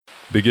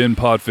Begin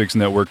Podfix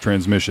Network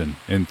transmission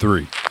in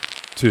 3,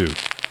 2,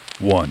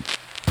 1.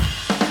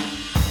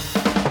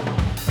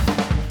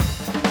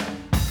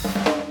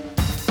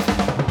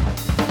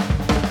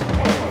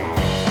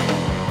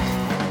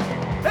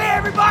 Hey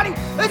everybody,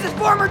 this is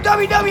former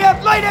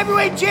WWF Light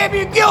Heavyweight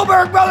Champion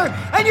Gilbert, brother,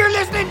 and you're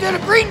listening to the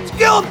Greetings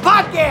Guild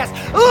Podcast.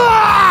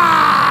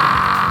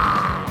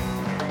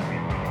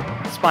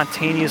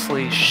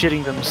 Spontaneously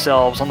shitting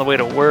themselves on the way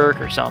to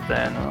work or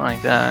something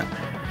like that.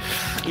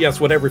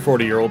 Yes, what every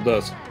 40-year-old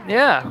does.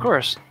 Yeah, of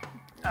course.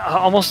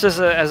 Almost as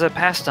a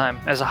pastime,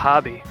 as a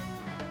hobby.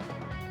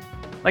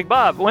 Like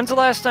Bob, when's the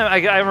last time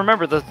I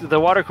remember the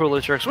water cooler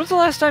tricks? When's the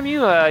last time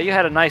you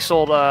had a nice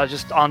old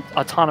just on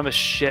autonomous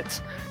shit,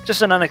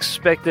 just an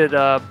unexpected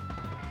pooper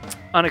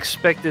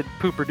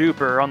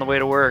duper on the way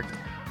to work?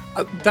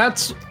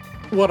 That's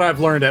what I've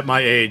learned at my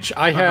age.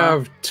 I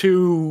have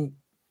two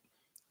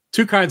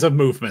kinds of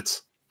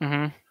movements.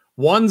 Mm-hmm.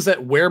 Ones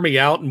that wear me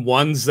out and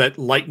ones that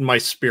lighten my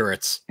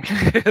spirits.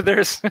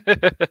 there's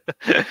the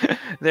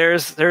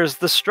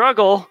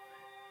struggle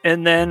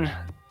and then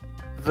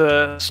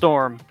the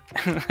storm.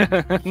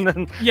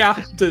 Then,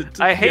 yeah.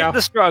 I hate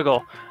the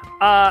struggle.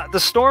 The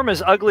storm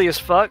is ugly as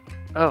fuck.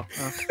 The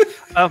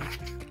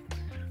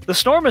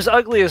storm is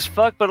ugly as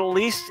fuck, but at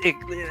least it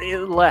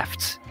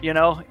left,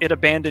 it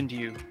abandoned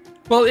you.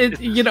 Well,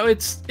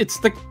 it's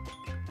the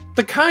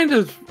kind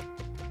of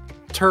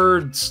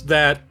turds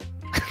that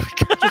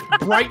just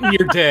brighten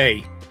your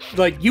day.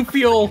 Like, you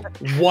feel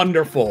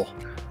wonderful.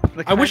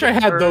 I wish I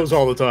had those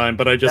all the time,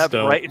 but I just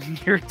don't. Brighten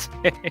your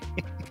day.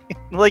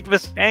 Like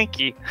Miss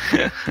Hanky.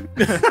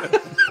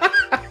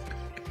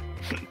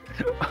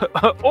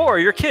 Or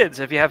your kids,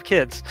 if you have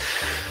kids.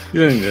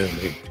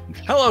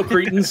 Hello,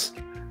 cretins.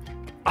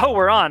 Oh,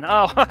 we're on.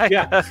 Oh,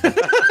 yeah.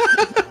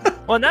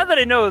 Well, now that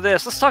I know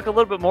this, let's talk a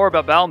little bit more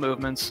about bowel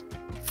movements.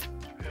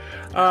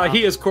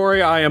 He is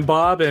Corey, I am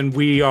Bob, and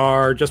we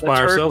are just by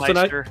ourselves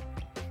tonight.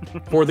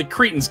 For the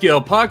Cretins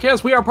Guild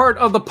podcast, we are part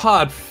of the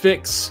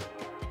Podfix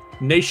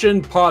Nation,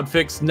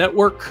 Podfix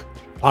Network,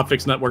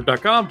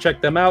 podfixnetwork.com.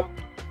 Check them out.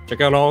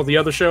 Check out all the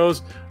other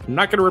shows. I'm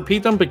not going to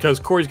repeat them because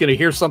Corey's going to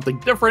hear something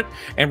different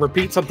and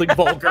repeat something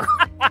vulgar.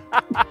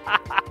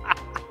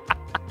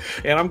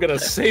 And I'm going to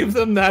save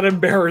them that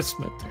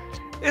embarrassment.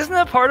 Isn't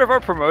that part of our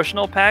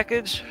promotional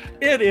package?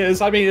 It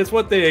is. I mean, it's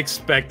what they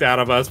expect out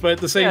of us, but at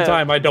the same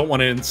time, I don't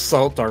want to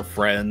insult our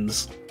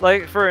friends.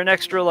 Like, for an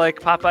extra,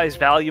 Popeye's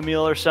value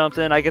meal or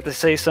something, I get to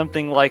say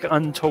something,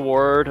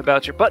 untoward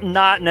about but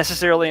not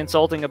necessarily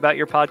insulting about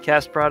your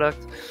podcast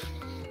product.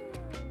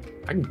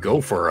 I can go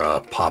for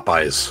a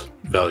Popeye's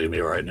value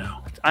meal right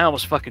now. I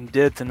almost fucking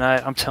did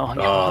tonight, I'm telling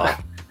you. I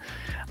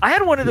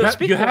had one of those...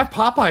 You have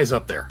Popeyes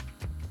up there.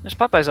 There's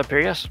Popeyes up here,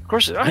 yes. Of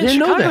course. I didn't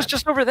know that.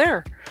 Just over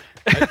there.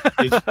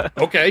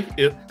 Okay.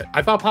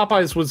 I thought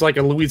Popeyes was like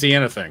a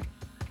Louisiana thing.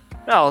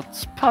 No,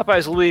 it's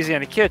Popeyes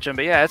Louisiana Kitchen,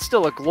 but yeah, it's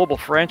still a global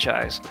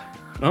franchise.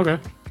 Okay. I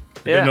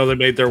didn't know they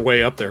made their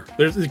way up there.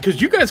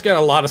 Because you guys got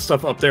a lot of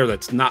stuff up there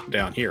that's not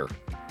down here.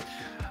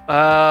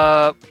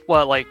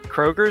 What, like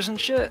Kroger's and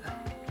shit?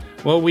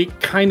 Well, we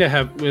kind of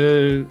have,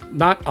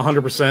 not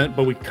 100%,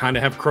 but we kind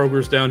of have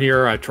Kroger's down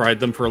here. I tried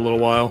them for a little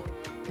while.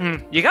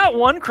 You got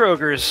one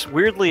Kroger's,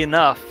 weirdly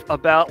enough,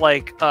 about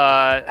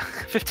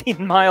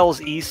 15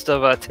 miles east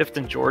of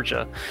Tifton,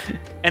 Georgia.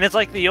 And it's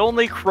the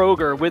only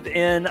Kroger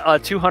within a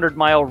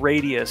 200-mile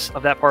radius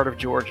of that part of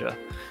Georgia.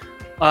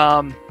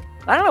 I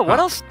don't know, what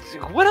else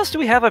do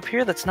we have up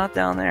here that's not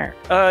down there?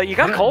 You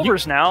got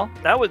Culver's now.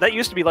 That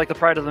used to be the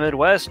pride of the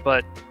Midwest,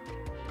 but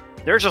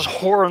they're just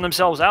whoring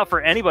themselves out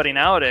for anybody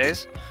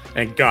nowadays.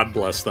 And God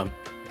bless them.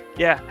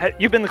 Yeah,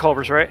 you've been to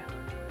Culver's, right?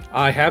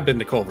 I have been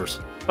to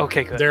Culver's.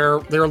 Okay, good.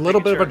 They're a little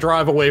bit of a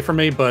drive away from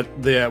me, but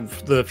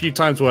the few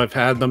times when I've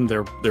had them,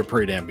 they're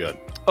pretty damn good.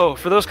 Oh,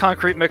 for those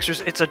concrete mixers,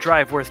 it's a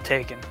drive worth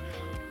taking.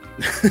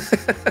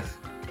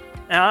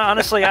 And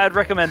honestly, I'd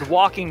recommend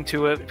walking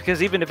to it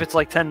because even if it's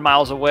 10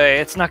 miles away,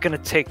 it's not going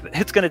to take.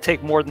 It's going to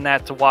take more than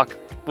that to walk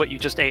what you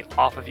just ate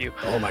off of you.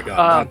 Oh my God!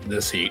 Not in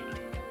this heat.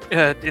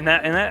 In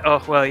that.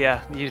 Oh well,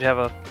 yeah. You'd have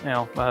a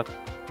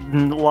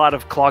lot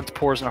of clogged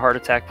pores and a heart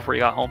attack before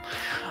you got home.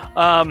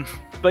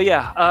 But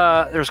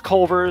yeah, there's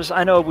Culver's.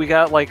 I know we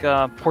got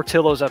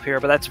Portillo's up here,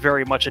 but that's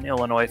very much an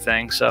Illinois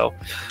thing. So,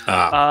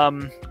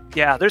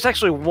 yeah, there's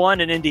actually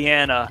one in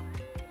Indiana,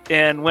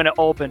 and when it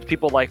opened,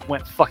 people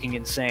went fucking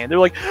insane. They're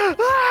like,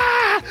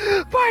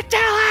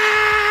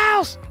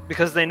 Portillo's!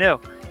 Because they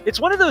knew. It's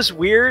one of those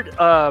weird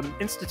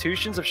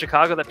institutions of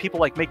Chicago that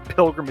people make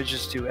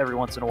pilgrimages to every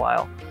once in a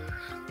while.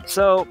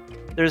 So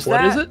there's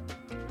What is it?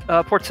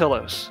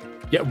 Portillo's.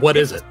 Yeah, what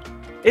is it?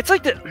 It's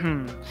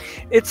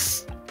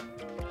it's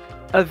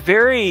a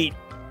very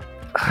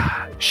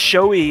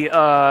showy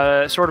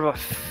sort of a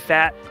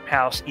fat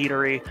house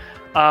eatery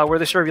where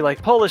they serve you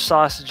Polish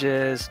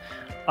sausages,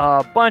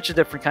 a bunch of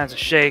different kinds of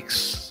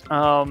shakes,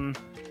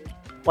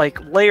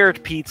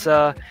 layered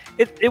pizza.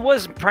 It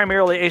was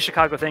primarily a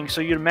Chicago thing,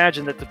 so you'd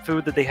imagine that the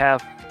food that they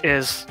have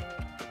is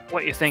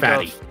what you think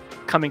fatty. of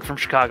coming from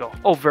Chicago.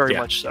 Oh, very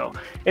much so.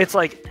 It's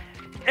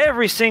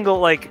every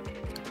single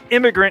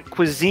immigrant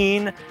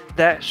cuisine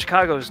that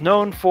Chicago is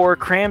known for,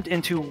 crammed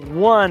into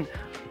one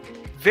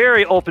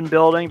very open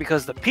building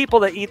because the people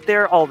that eat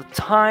there all the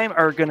time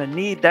are going to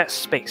need that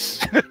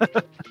space.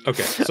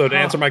 Okay, so to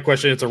answer my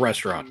question, it's a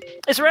restaurant.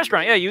 It's a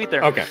restaurant, yeah, you eat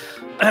there. Okay.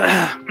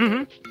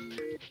 Mm-hmm.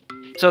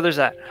 So there's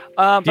that.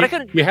 But I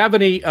couldn't... You have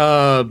any...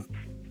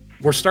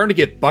 we're starting to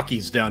get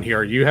Buc-ee's down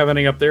here. Do you have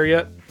any up there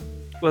yet?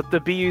 With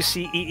the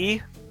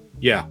Bucee?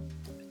 Yeah.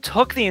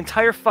 Took the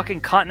entire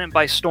fucking continent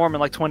by storm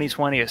in like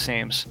 2020, it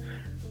seems.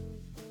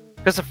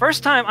 Because the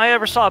first time I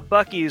ever saw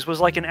Buc-ee's was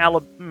like in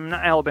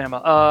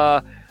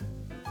Alabama.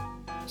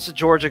 So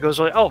Georgia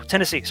goes,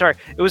 Tennessee. Sorry.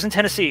 It was in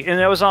Tennessee,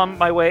 and I was on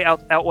my way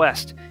out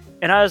west.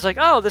 And I was like,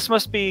 oh, this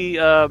must be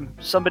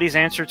somebody's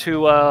answer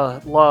to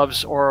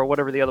Love's or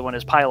whatever the other one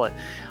is, Pilot.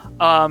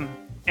 And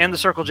the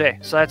Circle J.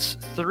 So that's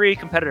 3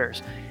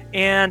 competitors.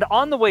 And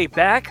on the way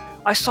back,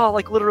 I saw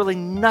like literally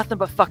nothing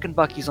but fucking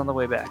Buc-ee's on the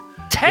way back.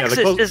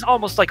 Texas is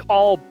almost like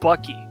all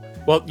Buc-ee.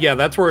 Well, yeah,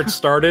 that's where it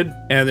started,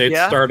 and it's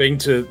starting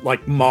to,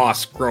 like,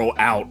 moss grow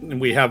out, and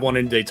we have one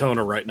in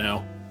Daytona right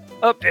now.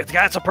 Oh,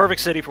 that's a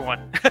perfect city for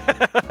one.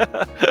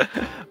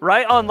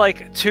 Right on,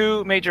 like,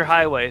 2 major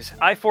highways.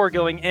 I-4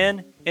 going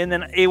in, and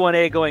then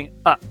A1A going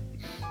up.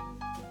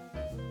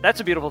 That's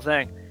a beautiful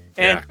thing.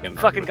 And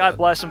fucking God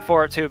bless them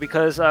for it, too,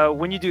 because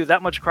when you do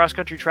that much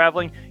cross-country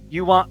traveling,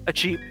 you want a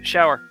cheap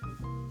shower.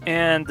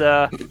 And,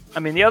 I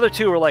mean, the other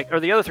 3 are,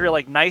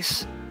 like,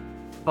 nice,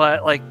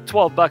 but like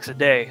 $12 a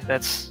day,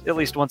 that's at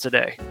least once a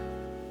day.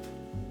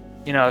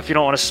 You know, if you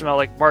don't want to smell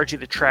like Margie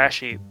the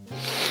trash heap.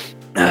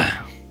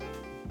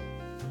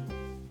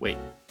 Wait,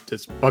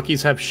 does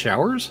Buc-ee's have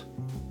showers?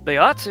 They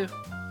ought to.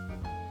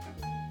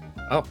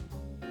 Oh,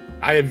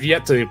 I have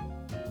yet to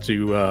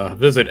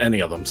visit any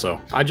of them, so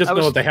I just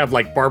know that they have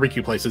like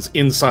barbecue places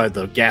inside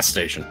the gas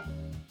station.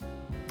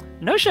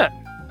 No shit.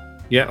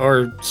 Yeah,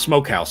 or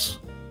smokehouse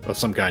of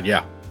some kind,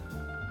 yeah.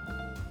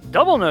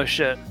 Double no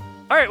shit.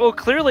 All right, well,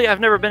 clearly I've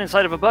never been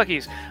inside of a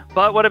Buc-ee's,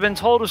 but what I've been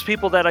told was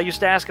people that I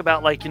used to ask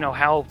about, like, you know,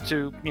 how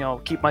to, you know,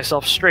 keep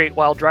myself straight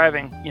while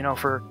driving, you know,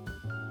 for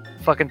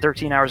fucking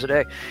 13 hours a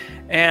day.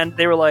 And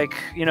they were like,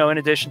 you know, in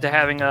addition to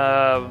having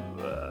a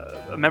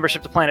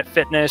membership to Planet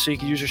Fitness so you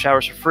could use your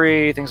showers for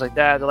free, things like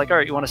that, they're like, all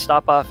right, you want to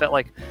stop off at,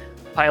 like,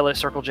 Pilot,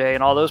 Circle J,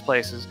 and all those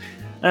places.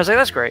 And I was like,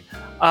 that's great.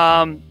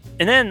 And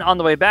then on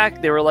the way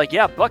back, they were like,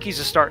 yeah, Buc-ee's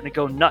is starting to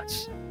go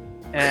nuts.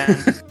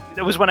 And...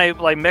 It was when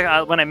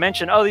I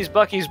mentioned, oh, these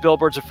Buc-ee's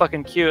billboards are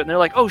fucking cute, and they're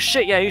like, oh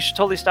shit, yeah, you should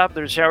totally stop.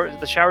 The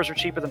showers are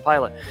cheaper than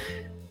Pilot,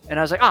 and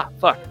I was like,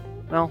 fuck.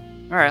 Well,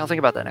 all right, I'll think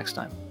about that next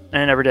time,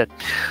 and I never did.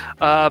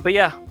 But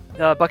yeah,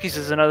 Buc-ee's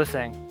is another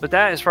thing, but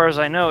that, as far as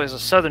I know, is a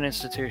Southern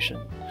institution.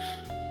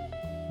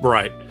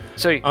 Right.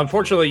 So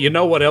unfortunately, you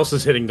know what else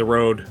is hitting the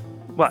road?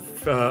 What?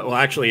 Well,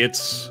 actually,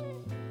 its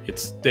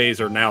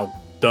days are now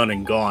done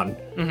and gone,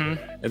 and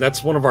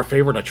that's one of our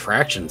favorite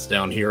attractions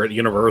down here at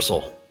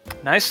Universal.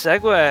 Nice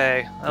segue.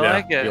 I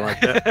like it. You like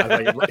that?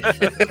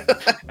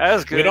 That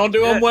was good. We don't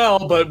do them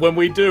well, but when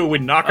we do, we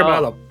knock them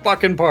out of the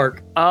fucking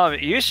park.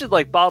 You should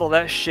like bottle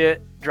that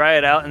shit, dry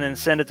it out, and then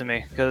send it to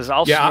me because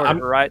I'll snort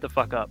it right the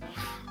fuck up.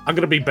 I'm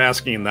gonna be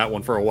basking in that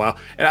one for a while.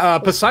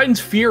 Poseidon's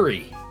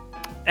Fury,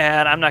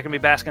 and I'm not gonna be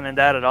basking in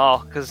that at all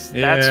because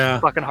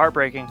that's fucking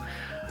heartbreaking.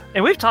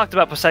 And we've talked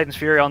about Poseidon's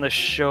Fury on this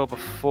show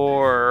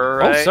before,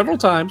 right? Oh, several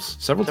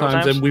times,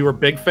 and we were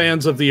big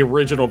fans of the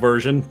original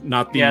version,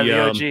 not the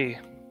OG.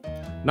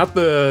 Not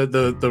the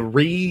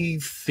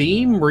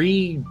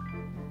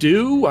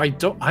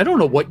redo. I don't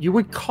know what you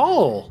would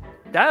call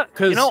that.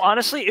 You know,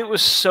 honestly, it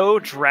was so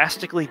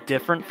drastically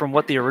different from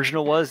what the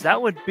original was.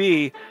 That would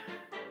be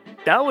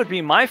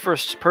my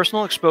first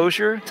personal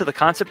exposure to the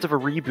concept of a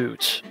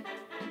reboot.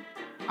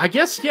 I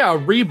guess, yeah, a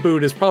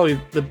reboot is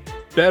probably the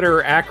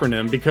better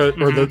acronym because,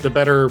 or the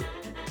better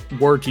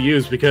word to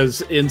use,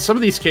 because in some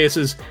of these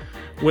cases,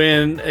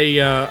 when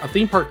a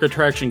theme park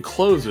attraction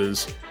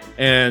closes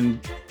and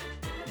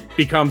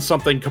becomes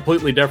something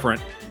completely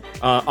different,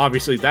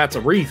 obviously that's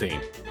a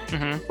retheme.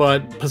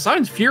 But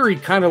Poseidon's Fury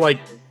kind of like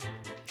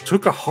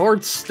took a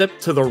hard step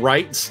to the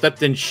right,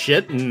 stepped in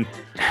shit, and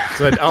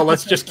said, oh,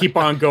 let's just keep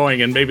on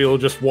going, and maybe it'll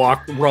just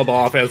rub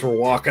off as we're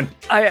walking.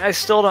 I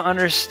still don't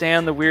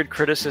understand the weird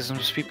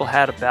criticisms people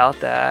had about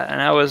that,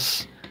 and I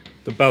was...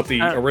 About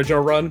the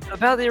original run?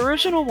 About the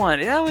original one.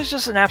 That was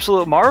just an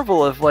absolute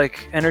marvel of,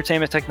 like,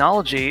 entertainment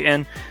technology,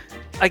 and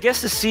I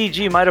guess the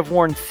CG might have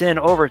worn thin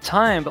over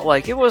time, but,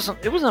 like, it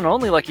wasn't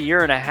only, like, a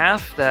year and a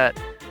half that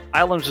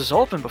Islands was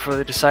open before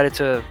they decided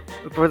to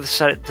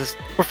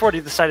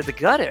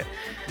gut it.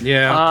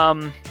 Yeah.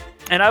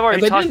 And I've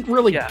already didn't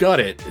really gut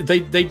it.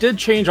 They did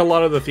change a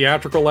lot of the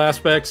theatrical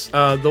aspects.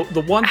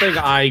 The one thing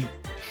I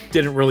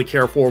didn't really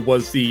care for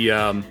was the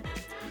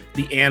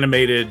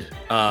animated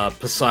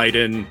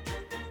Poseidon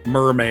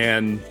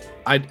Merman.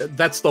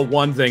 That's the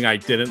one thing I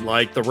didn't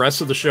like. The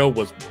rest of the show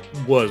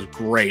was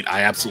great.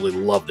 I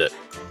absolutely loved it.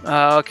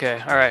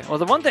 Okay, all right. Well,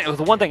 the one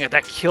thing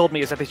that killed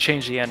me is that they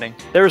changed the ending.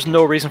 There was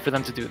no reason for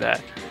them to do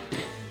that.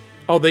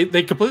 Oh,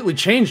 they completely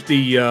changed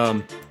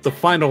the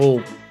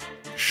final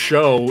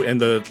show,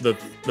 and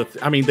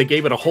I mean, they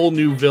gave it a whole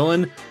new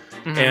villain,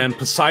 and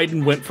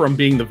Poseidon went from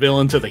being the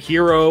villain to the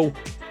hero.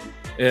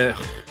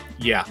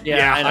 Yeah,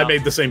 I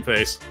made the same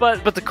face.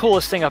 But the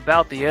coolest thing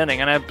about the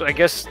ending, and I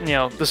guess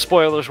the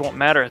spoilers won't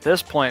matter at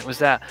this point, was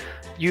that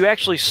you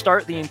actually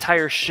start the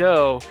entire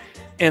show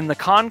in the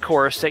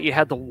concourse that you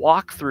had to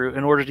walk through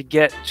in order to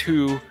get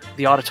to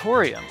the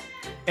auditorium,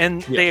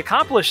 and they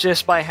accomplished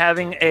this by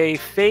having a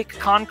fake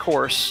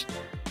concourse.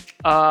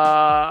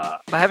 Underneath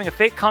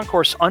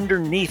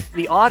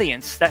the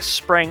audience that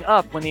sprang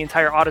up when the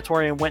entire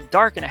auditorium went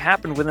dark, and it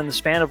happened within the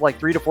span of like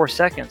 3 to 4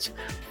 seconds.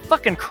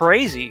 Fucking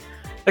crazy.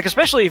 Like,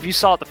 especially if you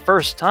saw it the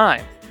first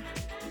time.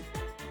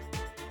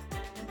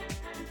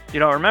 You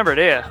don't remember,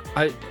 do you?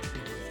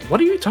 What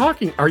are you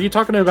talking? Are you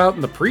talking about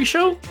in the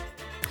pre-show?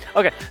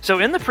 Okay, so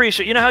in the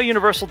pre-show, you know how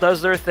Universal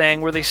does their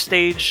thing where they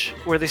stage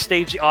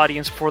the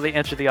audience before they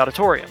enter the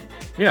auditorium.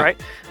 Yeah. Right?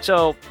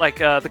 So, like,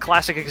 the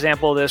classic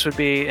example of this would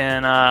be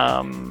in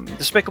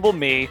Despicable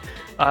Me.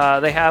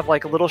 They have,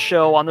 like, a little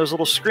show on those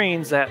little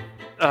screens that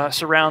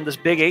surround this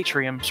big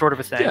atrium sort of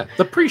a thing. Yeah,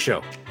 the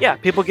pre-show. Yeah,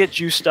 people get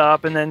juiced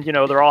up, and then,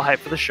 they're all hyped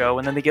for the show,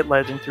 and then they get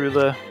led in through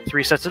the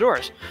 3 sets of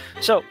doors.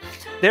 So,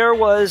 there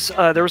was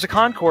a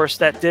concourse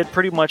that did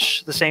pretty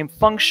much the same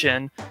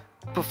function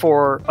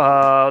before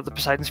the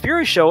Poseidon's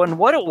Fury show, and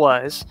what it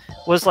was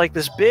like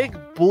this big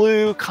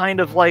blue kind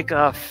of like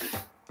a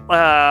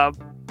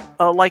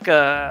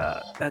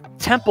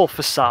temple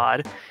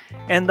facade,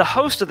 and the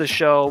host of the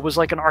show was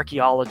like an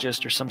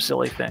archaeologist or some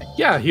silly thing.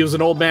 Yeah, he was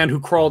an old man who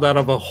crawled out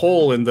of a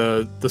hole in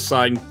the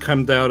side and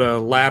come down a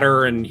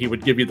ladder, and he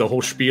would give you the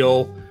whole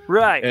spiel.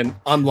 Right. And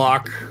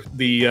unlock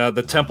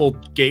the temple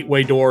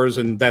gateway doors,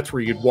 and that's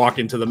where you'd walk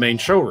into the main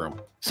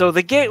showroom. So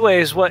the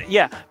gateway is but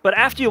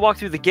after you walk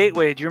through the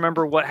gateway, do you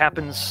remember what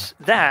happens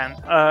then?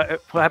 What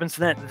happens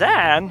then?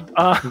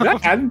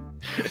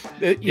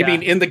 You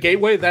mean in the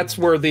gateway? That's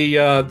where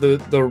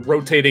the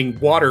rotating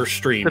water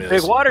stream is. The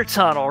big water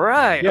tunnel,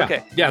 right? Yeah.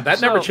 Okay. Yeah,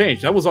 that never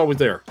changed. That was always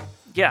there.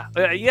 Yeah,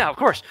 of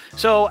course.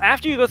 So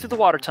after you go through the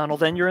water tunnel,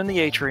 then you're in the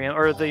atrium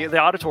or the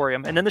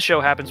auditorium, and then the show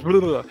happens.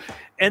 Blah, blah, blah.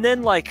 And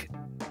then right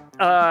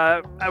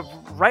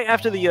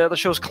after the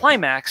show's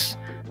climax,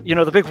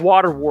 the big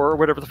water war or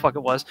whatever the fuck it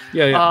was.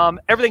 Yeah.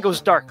 Everything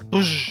goes dark.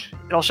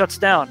 It all shuts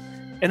down,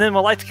 and then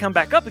when lights come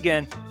back up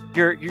again,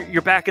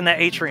 you're back in that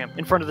atrium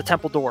in front of the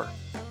temple door.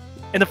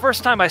 And the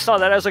first time I saw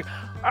that, I was like,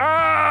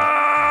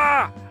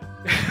 ah!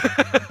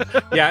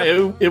 Yeah,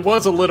 it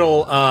was a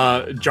little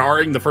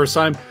jarring the first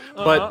time,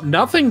 but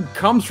nothing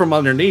comes from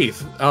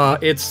underneath.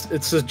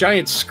 It's a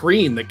giant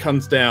screen that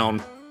comes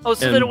down. Oh,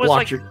 so then it was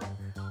like.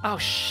 Oh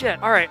shit!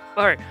 All right.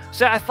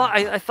 So I thought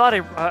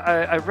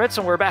I read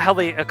somewhere about how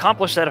they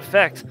accomplished that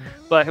effect,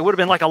 but it would have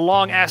been like a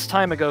long ass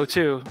time ago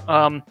too.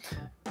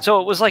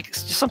 So it was like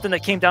just something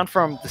that came down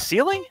from the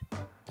ceiling.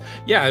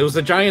 Yeah, it was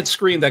a giant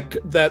screen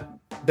that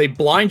they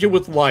blind you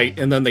with light,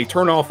 and then they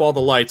turn off all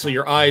the lights, so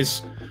your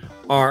eyes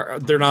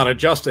they're not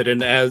adjusted,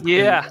 and in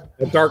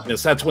the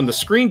darkness, that's when the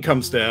screen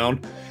comes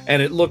down,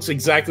 and it looks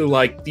exactly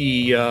like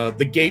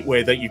the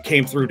gateway that you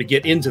came through to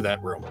get into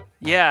that room.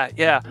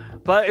 Yeah.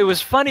 But it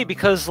was funny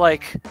because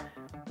like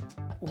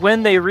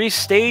when they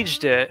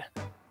restaged it,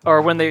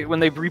 or when they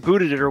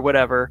rebooted it or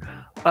whatever,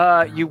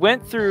 you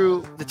went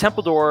through the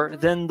temple door,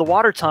 then the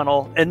water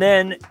tunnel, and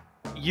then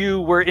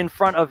you were in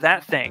front of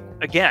that thing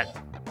again.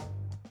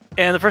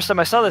 And the first time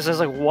I saw this, I was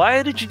like,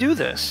 why did you do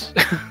this?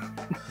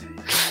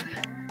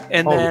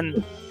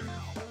 Then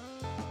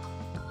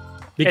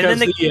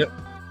because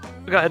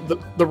go ahead.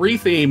 The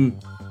re-theme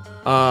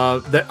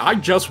that I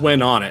just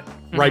went on it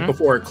right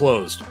before it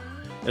closed,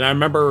 and I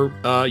remember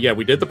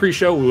we did the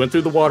pre-show, we went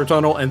through the water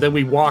tunnel, and then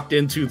we walked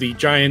into the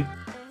giant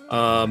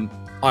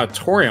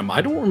auditorium.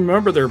 I don't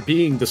remember there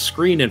being the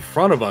screen in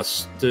front of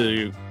us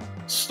to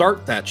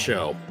start that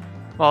show.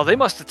 Well, they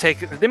must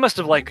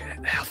have like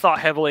thought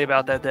heavily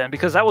about that then,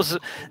 because that was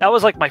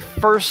like my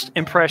first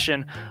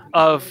impression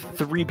of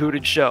the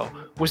rebooted show,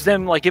 was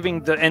them like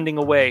giving the ending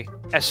away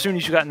as soon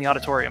as you got in the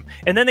auditorium.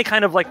 And then they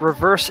kind of like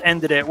reverse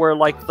ended it where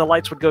like the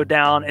lights would go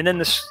down, and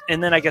then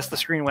I guess the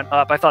screen went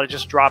up. I thought it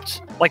just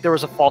dropped, like there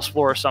was a false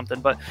floor or something,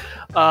 but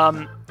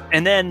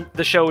and then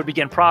the show would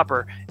begin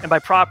proper. And by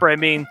proper I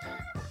mean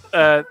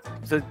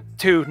the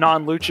two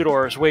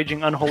non-luchadors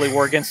waging unholy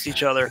war against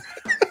each other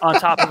on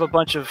top of a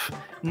bunch of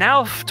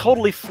now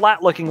totally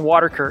flat-looking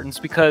water curtains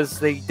because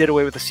they did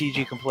away with the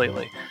CG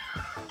completely.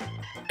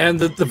 And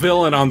the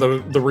villain on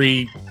the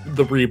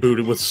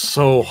reboot was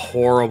so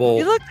horrible.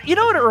 You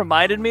know what it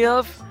reminded me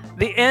of?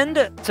 The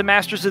end to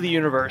Masters of the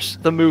Universe,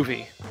 the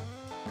movie.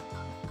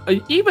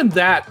 Even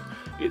that,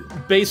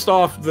 based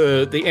off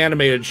the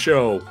animated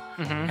show,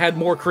 had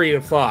more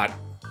creative thought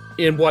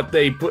in what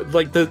they put.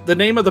 Like the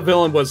name of the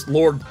villain was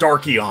Lord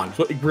Darkion.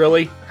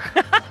 Really?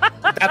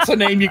 That's the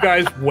name you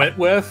guys went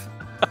with?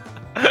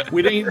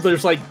 We didn't.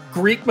 There's like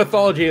Greek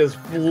mythology is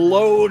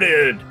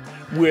loaded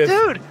with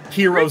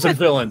heroes and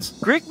villains.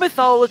 Greek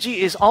mythology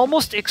is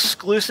almost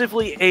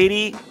exclusively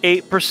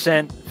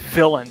 88%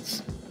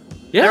 villains.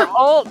 Yeah,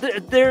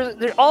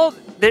 they're all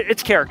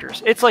it's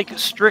characters. It's like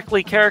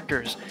strictly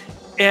characters.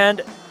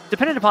 And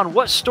depending upon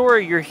what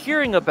story you're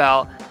hearing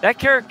about, that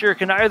character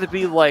can either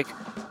be like,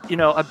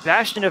 a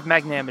bastion of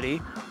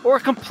magnanimity or a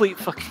complete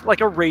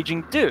like a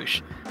raging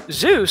douche.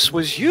 Zeus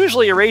was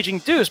usually a raging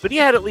douche, but he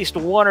had at least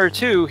one or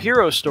two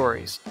hero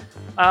stories.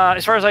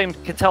 As far as I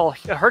can tell,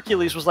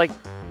 Hercules was like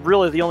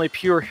really the only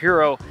pure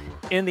hero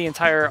in the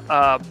entire.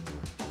 I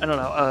don't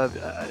know.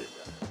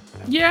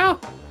 Yeah.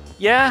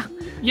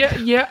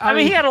 I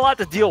mean, he had a lot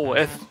to deal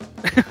with.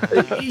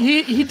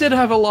 he did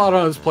have a lot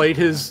on his plate.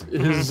 His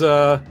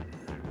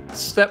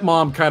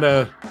stepmom kind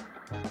of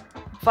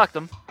fucked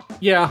him.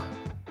 Yeah.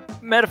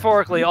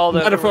 Metaphorically, all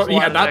the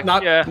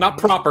not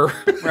proper.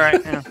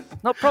 Right. Yeah.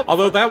 No problem.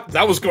 Although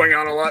that was going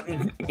on a lot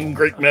in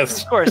Greek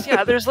myths. Of course,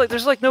 yeah. There's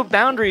no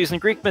boundaries in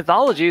Greek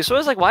mythology, so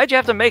it's like, why'd you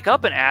have to make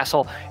up an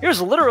asshole?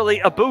 Here's literally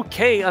a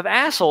bouquet of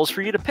assholes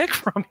for you to pick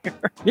from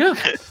here. Yeah.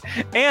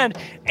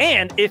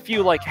 and if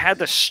you had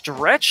to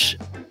stretch,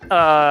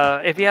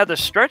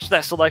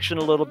 that selection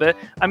a little bit,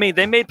 I mean,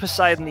 they made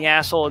Poseidon the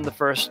asshole in the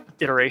first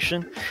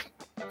iteration.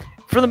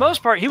 For the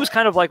most part, he was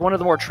kind of like one of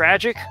the more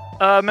tragic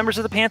members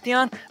of the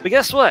Pantheon. But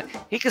guess what?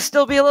 He could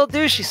still be a little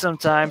douchey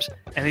sometimes,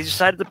 and he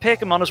decided to pick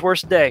him on his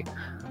worst day.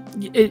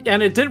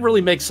 And it didn't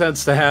really make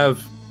sense to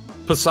have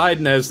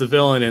Poseidon as the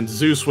villain and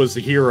Zeus was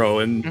the hero,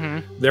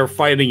 and they're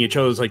fighting each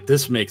other. It's like,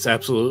 this makes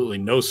absolutely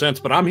no sense,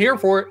 but I'm here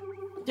for it.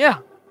 Yeah,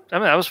 I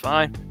mean, that was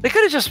fine. They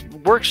could have just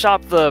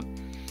workshopped the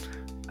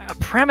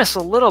premise a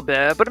little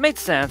bit, but it made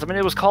sense. I mean,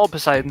 it was called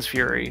Poseidon's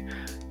Fury.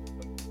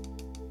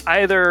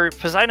 Either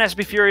Poseidon has to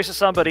be furious at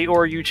somebody,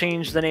 or you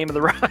change the name of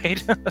the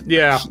ride.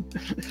 Yeah.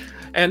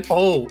 And,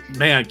 oh,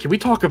 man, can we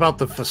talk about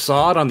the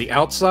facade on the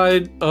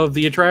outside of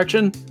the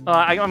attraction?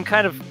 I'm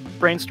kind of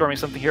brainstorming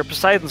something here.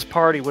 Poseidon's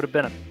party would have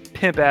been a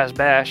pimp-ass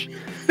bash.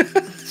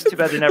 It's too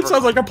bad they never... It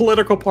sounds like a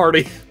political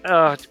party.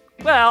 Okay.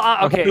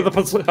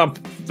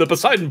 The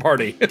Poseidon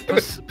party.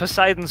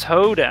 Poseidon's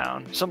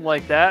hoedown. Something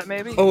like that,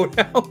 maybe?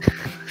 Hoedown?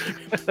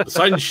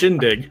 Poseidon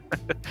shindig.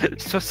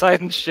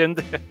 Poseidon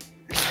shindig.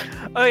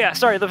 Oh yeah,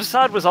 sorry. The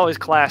facade was always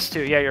class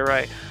too. Yeah, you're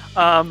right.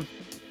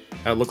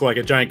 It looked like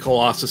a giant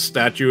Colossus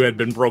statue had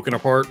been broken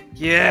apart.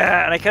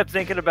 Yeah, and I kept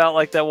thinking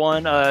about that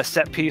one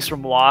set piece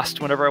from Lost.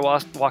 Whenever I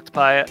walked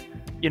by it,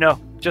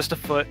 just a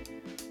foot.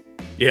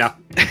 Yeah.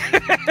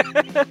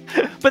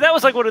 But that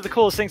was one of the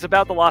coolest things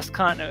about the Lost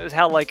Continent is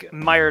how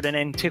mired in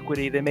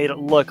antiquity they made it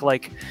look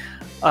like.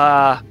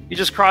 You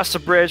just crossed the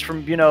bridge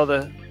from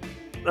the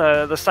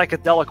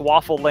psychedelic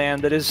waffle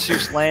land that is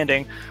Seuss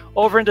Landing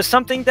over into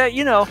something that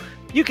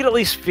you could at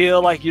least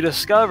feel like you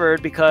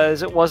discovered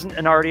because it wasn't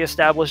an already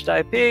established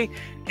IP,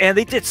 and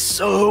they did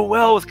so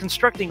well with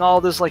constructing all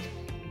this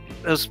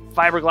those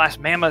fiberglass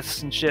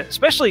mammoths and shit,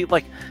 especially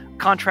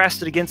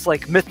contrasted against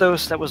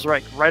Mythos that was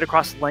right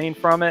across the lane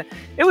from it.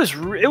 It was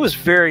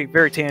very,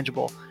 very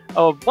tangible.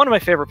 Oh, one of my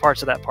favorite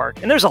parts of that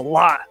park, and there's a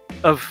lot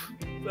of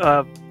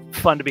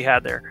fun to be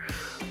had there.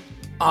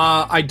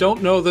 I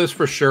don't know this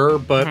for sure,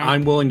 but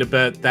I'm willing to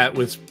bet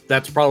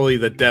that's probably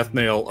the death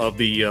knell of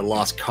the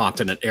Lost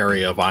Continent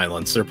area of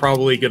islands. They're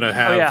probably going to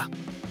have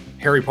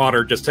Harry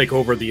Potter just take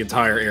over the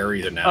entire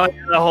area now.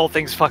 The whole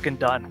thing's fucking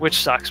done, which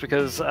sucks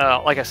because,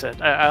 like I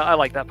said, I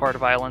like that part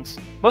of islands.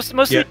 Most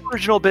of the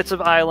original bits of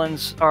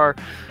islands are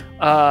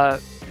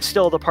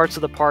still the parts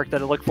of the park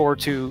that I look forward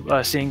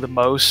to seeing the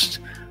most.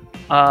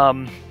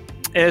 And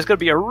it's going to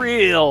be a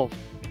real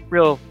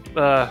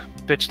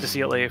bitch to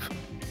see it leave.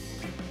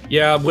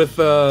 Yeah, with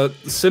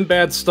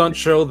Sinbad stunt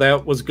show,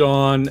 that was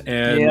gone,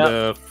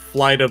 and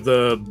Flight of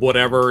the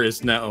Whatever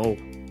is now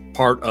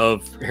part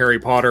of Harry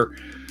Potter.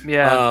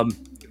 Yeah.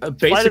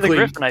 Basically, Flight of the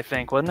Griffin, I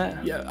think, wasn't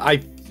it? Yeah,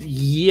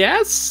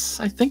 yes,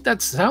 I think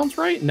that sounds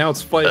right. Now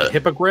it's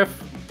Hippogriff.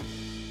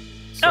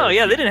 So,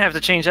 they didn't have to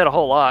change that a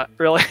whole lot,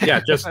 really.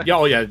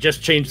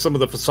 Just change some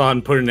of the facade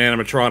and put in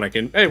animatronic,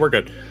 and hey, we're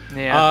good.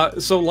 Yeah.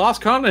 So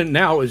Lost Continent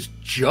now is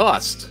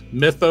just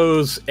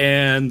Mythos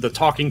and the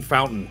Talking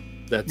Fountain.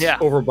 That's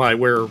over by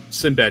where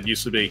Sinbad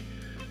used to be.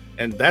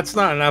 And that's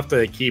not enough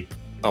to keep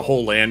a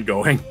whole land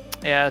going.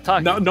 Yeah,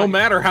 no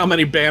matter how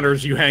many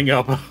banners you hang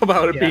up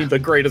about it being the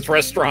greatest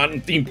restaurant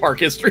in theme park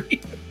history.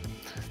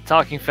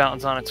 Talking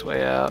Fountain's on its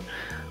way out.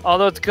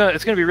 Although it's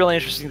gonna be really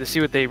interesting to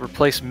see what they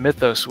replace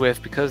Mythos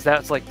with, because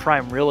that's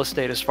prime real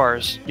estate as far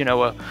as,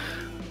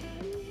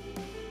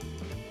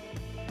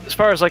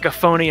 a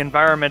phony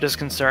environment is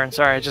concerned.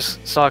 Sorry, I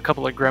just saw a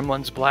couple of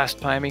gremlins blast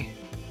by me.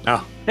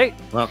 Oh. Hey.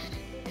 Well.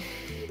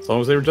 As long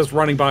as they were just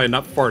running by and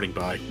not farting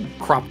by,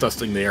 crop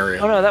dusting the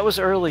area. Oh no, that was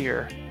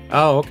earlier.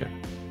 Oh, okay.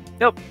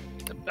 Yep.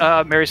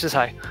 Mary says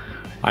hi.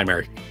 Hi,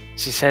 Mary.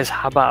 She says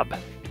habab.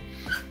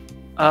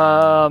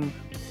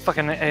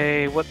 Fucking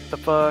A, what the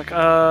fuck?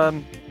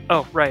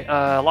 Oh, right.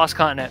 Lost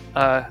Continent.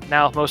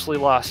 Now mostly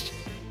lost.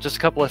 Just a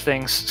couple of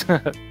things.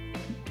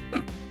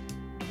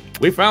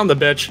 We found the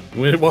bitch.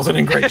 It wasn't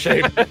in great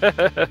shape. We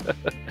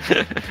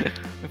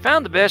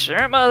found the bitch. There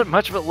ain't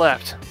much of it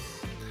left.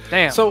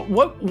 Damn. So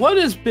what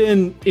has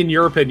been, in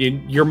your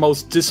opinion, your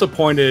most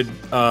disappointed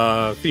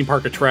theme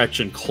park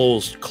attraction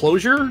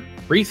closure,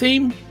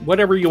 retheme,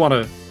 whatever you want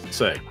to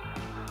say?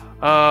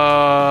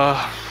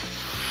 God.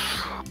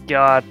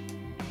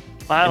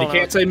 And you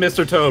can't say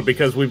Mr. Toad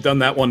because we've done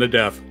that one to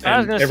death. And I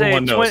was going to say,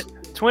 everyone knows.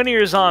 20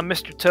 years on,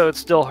 Mr. Toad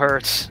still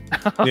hurts.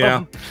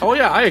 Yeah. Oh,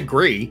 yeah, I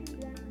agree.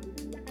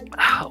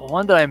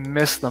 One that I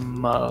miss the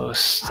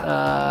most.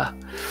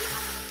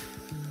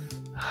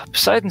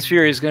 Poseidon's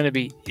Fury is going to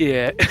be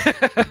it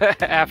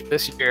after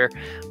this year.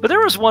 But there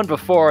was one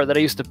before that I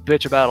used to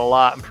bitch about a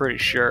lot, I'm pretty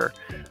sure.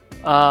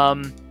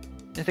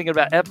 Thinking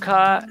about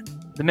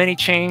Epcot, the many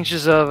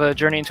changes of A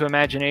Journey into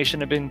Imagination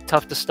have been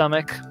tough to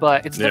stomach,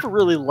 but it's never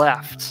really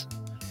left.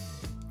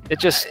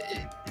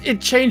 It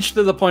changed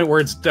to the point where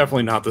it's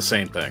definitely not the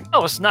same thing.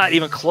 Oh, it's not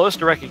even close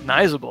to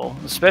recognizable,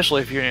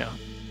 especially if you're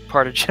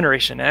part of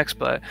Generation X,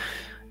 but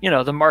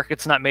the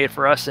market's not made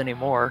for us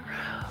anymore.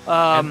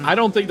 And I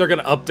don't think they're going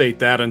to update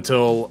that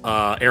until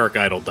Eric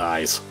Idle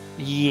dies.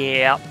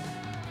 Yeah.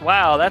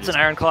 Wow, that's an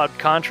ironclad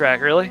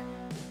contract, really?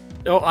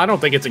 Oh, I don't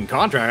think it's in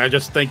contract. I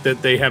just think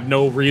that they have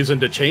no reason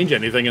to change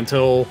anything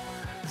until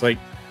it's like,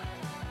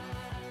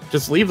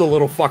 just leave the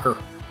little fucker.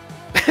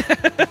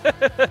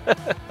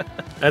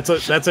 That's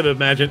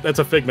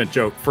a Figment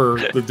joke for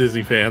the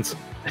Disney fans.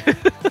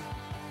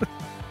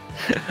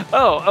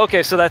 Oh,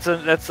 okay. So that's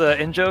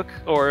a in joke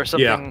or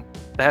something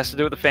that has to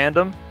do with the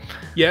fandom.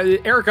 Yeah,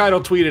 Eric Idle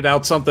tweeted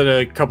out something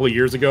a couple of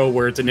years ago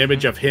where it's an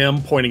image of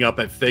him pointing up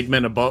at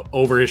Figment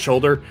over his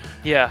shoulder.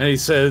 Yeah, and he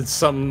said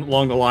something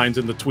along the lines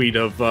in the tweet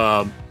of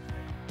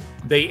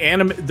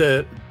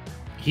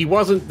he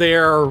wasn't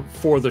there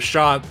for the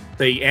shot.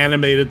 They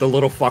animated the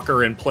little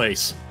fucker in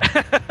place.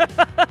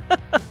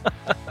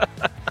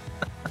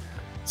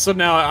 So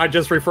now I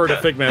just refer to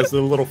Figment as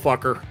the little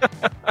fucker.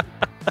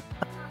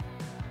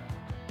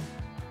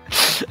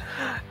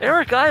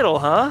 Eric Idle,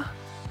 huh?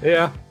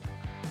 Yeah.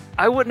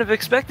 I wouldn't have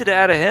expected it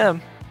out of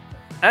him.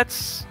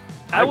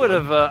 I would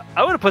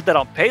have put that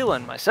on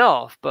Palin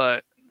myself,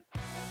 but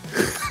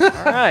all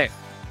right.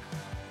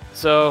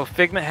 So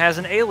Figment has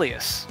an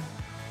alias.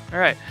 All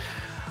right.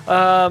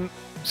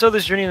 So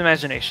this Journey of the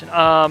Imagination.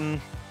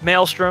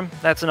 Maelstrom,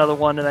 that's another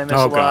one that I miss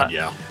a lot. God,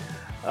 yeah.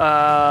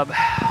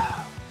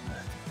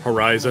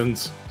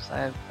 Horizons.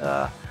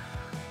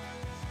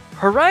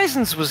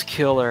 Horizons was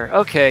killer.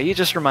 Okay, you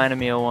just reminded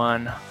me of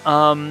one.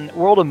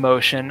 World of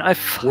Motion. I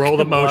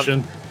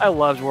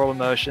loved World of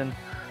Motion.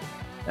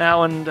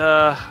 Now, and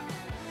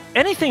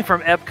anything from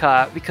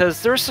Epcot,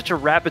 because there's such a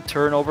rapid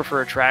turnover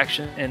for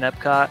attraction in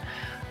Epcot.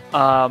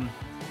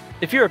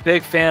 If you're a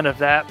big fan of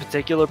that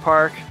particular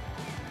park,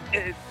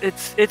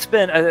 it's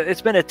been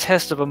a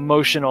test of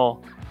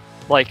emotional,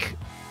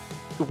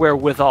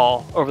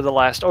 wherewithal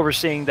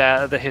overseeing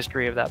the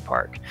history of that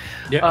park.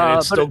 Yeah, and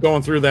it's still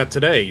going through that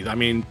today. I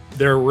mean,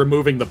 they're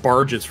removing the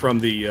barges from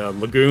the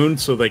lagoon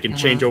so they can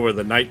change over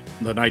the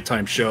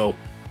nighttime show,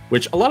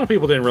 which a lot of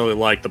people didn't really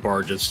like the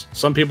barges.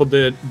 Some people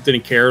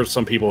didn't care.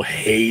 Some people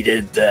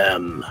hated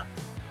them.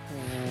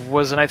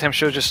 Was the nighttime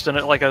show just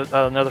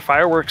another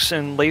fireworks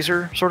and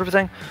laser sort of a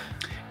thing?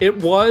 It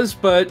was,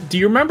 but do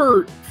you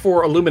remember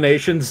for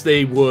Illuminations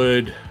they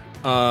would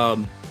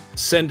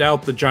send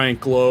out the giant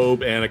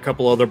globe and a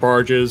couple other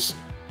barges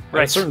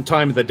at a certain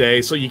time of the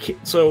day? So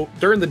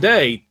during the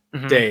day,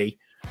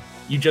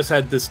 you just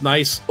had this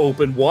nice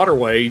open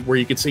waterway where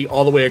you could see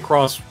all the way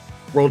across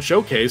World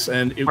Showcase,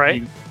 and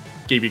it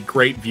gave you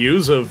great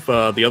views of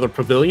the other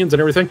pavilions and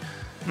everything.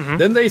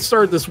 Then they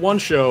started this one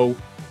show,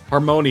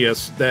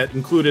 Harmonious, that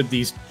included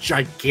these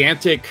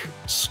gigantic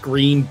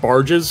screen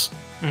barges.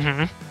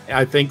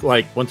 I think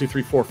 1, 2,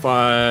 3, 4,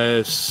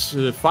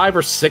 5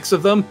 or 6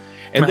 of them.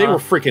 And they were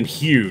freaking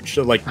huge,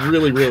 so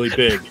really, really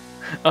big.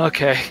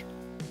 Okay.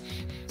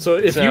 So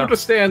if you were to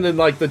stand in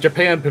the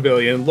Japan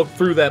pavilion and look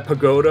through that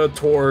pagoda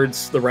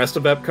towards the rest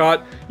of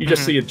Epcot, you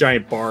just see a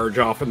giant barge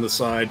off in the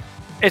side.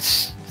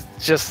 It's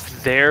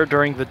just there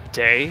during the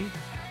day?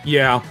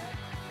 Yeah.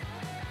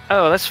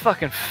 Oh, that's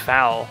fucking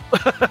foul.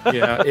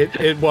 Yeah, it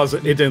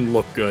didn't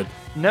look good.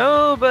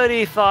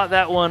 Nobody thought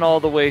that one all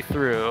the way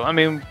through. I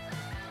mean,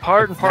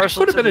 part and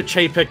parcel. It could have been a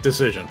Chapek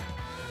decision.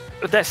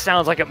 That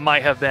sounds like it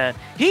might have been.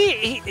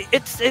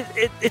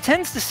 It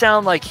tends to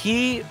sound like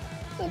he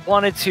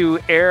wanted to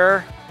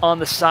err on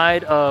the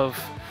side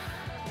of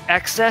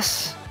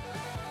excess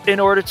in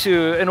order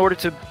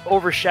to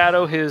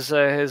overshadow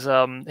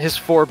his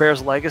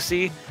forebear's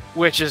legacy,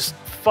 which is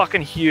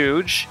fucking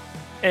huge,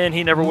 and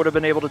he never would have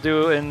been able to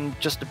do in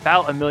just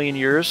about a million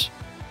years.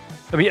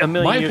 I mean,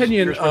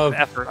 years of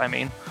effort. I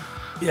mean,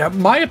 yeah.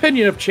 My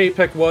opinion of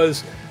Chapek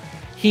was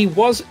he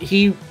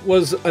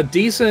was a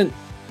decent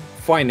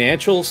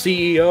financial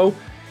CEO.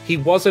 He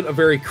wasn't a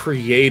very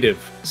creative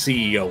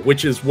CEO,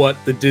 which is what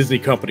the Disney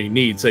company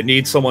needs. They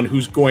need someone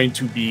who's going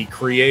to be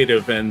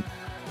creative and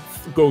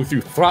go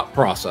through thought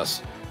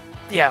process.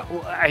 Yeah,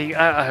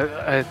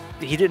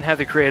 he didn't have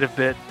the creative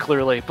bit,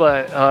 clearly,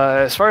 but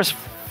as far as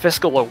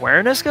fiscal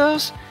awareness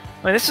goes,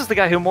 I mean, this is the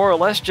guy who more or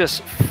less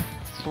just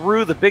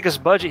threw the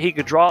biggest budget he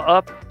could draw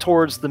up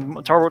towards the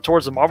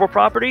Marvel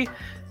property,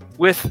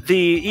 with the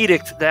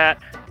edict that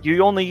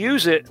you only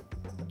use it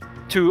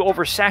to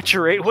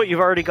oversaturate what you've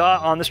already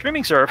got on the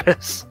streaming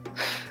service.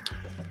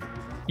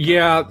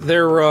 Yeah,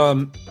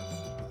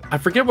 I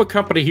forget what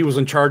company he was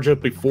in charge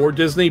of before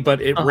Disney, but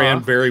it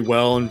ran very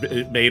well and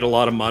it made a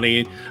lot of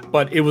money.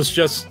 But it was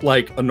just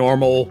like a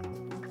normal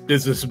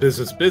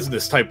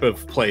business type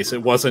of place.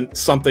 It wasn't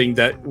something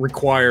that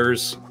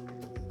requires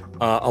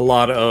a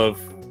lot of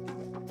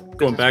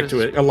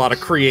a lot of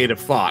creative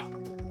thought.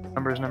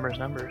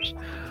 Numbers.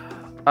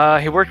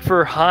 He worked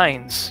for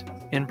Heinz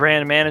in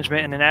brand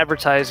management and in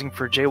advertising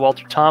for J.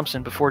 Walter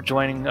Thompson before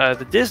joining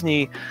the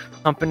Disney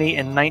company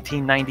in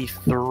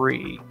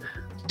 1993.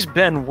 He's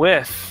been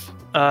with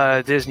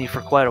Disney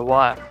for quite a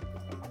while.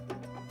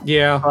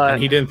 Yeah,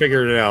 and he didn't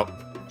figure it out.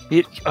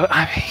 He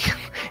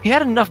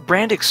had enough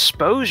brand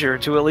exposure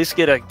to at least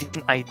get a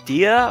decent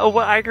idea of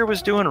what Iger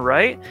was doing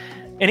right,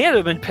 and he had to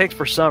have been picked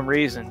for some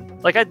reason.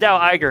 Like, I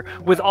doubt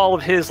Iger, with all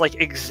of his like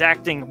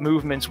exacting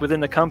movements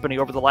within the company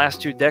over the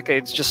last 2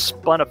 decades, just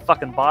spun a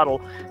fucking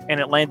bottle and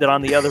it landed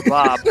on the other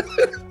Bob.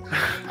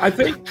 I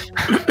think.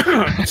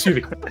 Excuse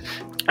me.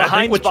 I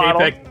think with bottle.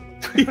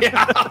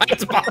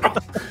 Heinz bottle.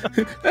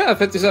 Yeah,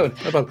 57.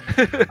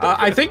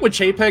 I think with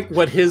Chapek,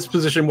 what his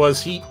position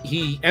was,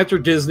 he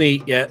entered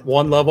Disney at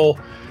one level,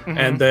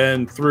 and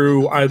then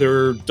through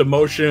either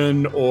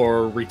demotion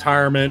or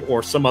retirement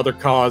or some other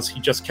cause, he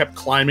just kept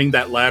climbing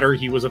that ladder.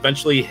 He was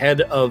eventually head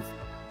of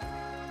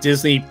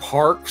Disney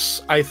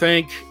Parks, I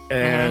think,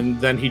 and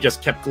then he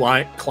just kept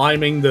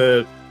climbing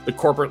the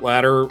corporate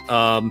ladder,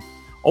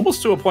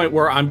 almost to a point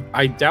where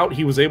I doubt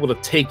he was able to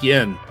take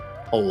in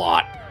a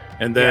lot.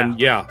 And then,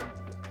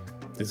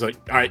 he's like,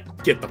 all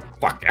right, get the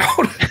fuck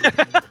out.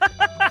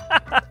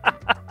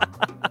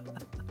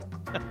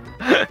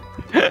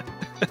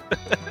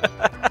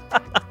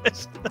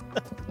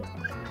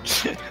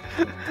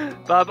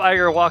 Bob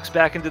Iger walks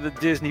back into the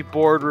Disney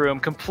boardroom,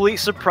 complete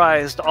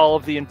surprise to all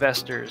of the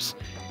investors.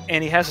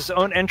 And he has his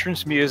own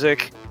entrance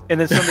music, and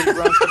then somebody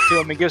runs up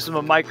to him and gives him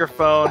a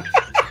microphone.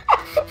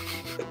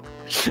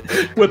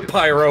 With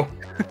pyro.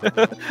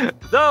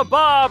 The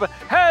Bob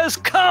has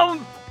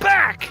come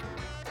back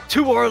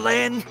to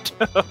Orlando.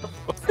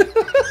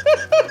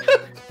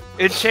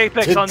 And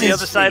Chapek's on the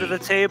other side of the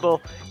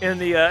table in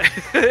the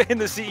in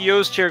the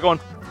CEO's chair going,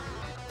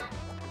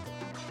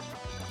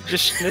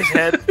 just shaking his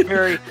head,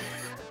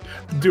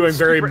 doing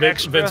very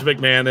Vince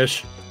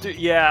McMahon-ish.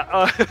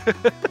 Yeah.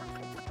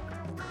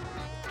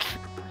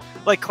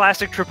 Like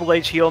classic Triple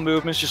H heel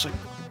movements, just like.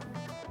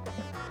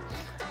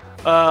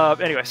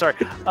 Anyway, sorry.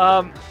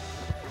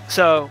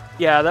 So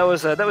yeah, that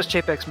was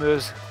Chapek's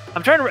moves.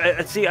 I'm trying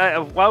to see.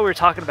 While we were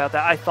talking about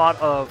that, I thought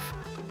of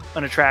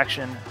an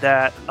attraction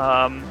that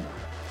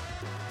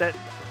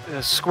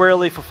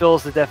squarely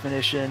fulfills the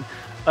definition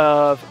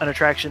of an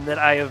attraction that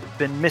I have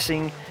been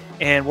missing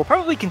and will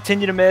probably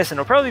continue to miss, and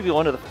it'll probably be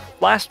one of the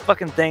last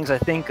fucking things I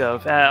think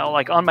of,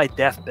 like on my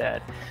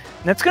deathbed.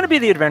 And it's going to be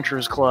the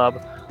Adventurers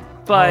Club.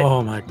 But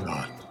oh my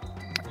god,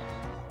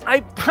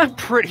 I'm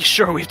pretty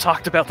sure we've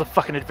talked about the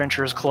fucking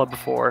Adventurers Club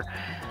before.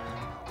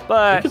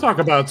 But we can talk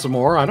about it some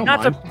more. I don't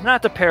mind.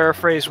 Not to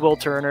paraphrase Will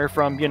Turner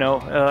from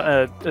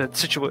a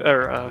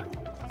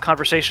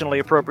conversationally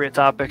appropriate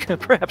topic.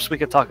 Perhaps we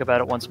could talk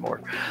about it once more.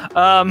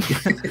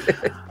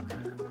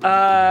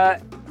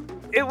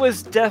 It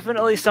was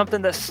definitely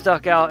something that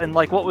stuck out in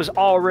like what was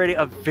already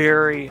a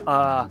very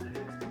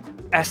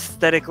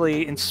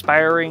aesthetically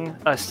inspiring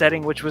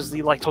setting, which was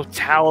the like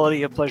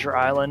totality of Pleasure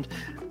Island.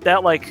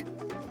 That like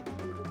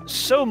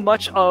so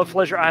much of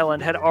Pleasure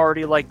Island had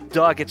already like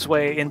dug its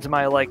way into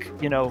my like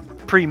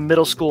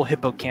pre-middle school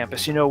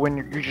hippocampus. When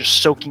you're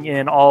just soaking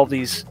in all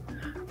these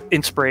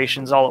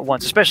inspirations all at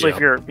once, especially if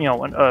you're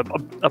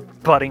a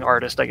budding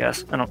artist. I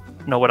guess I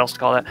don't know what else to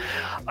call that.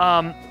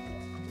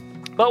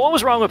 But what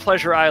was wrong with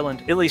Pleasure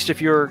Island? At least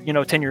if you're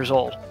 10 years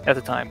old at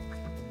the time.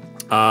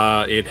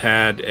 It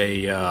had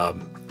a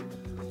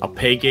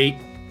pay gate.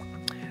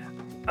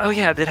 Oh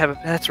yeah, it did have.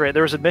 That's right.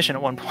 There was admission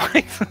at one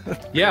point.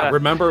 Yeah,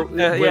 remember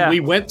when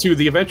we went to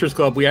the Adventures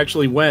Club? We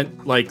actually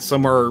went like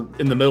somewhere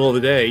in the middle of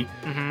the day.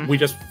 Mm-hmm. We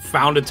just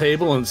found a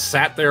table and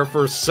sat there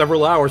for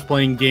several hours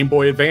playing Game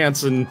Boy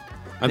Advance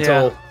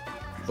until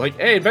like,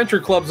 hey, Adventure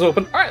Club's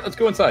open. All right, let's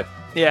go inside.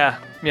 Yeah.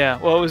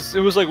 Well, it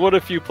was like one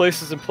of the few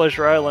places in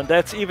Pleasure Island.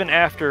 That's even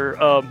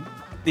after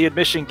the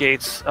admission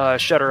gates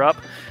shutter up.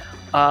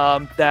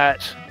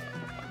 That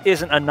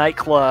isn't a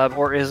nightclub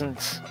or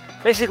isn't.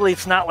 Basically,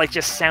 it's not like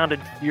just Sound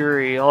and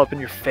Fury all up in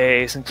your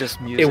face and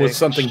just music. It was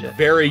something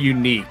very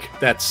unique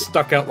that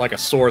stuck out like a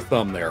sore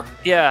thumb there.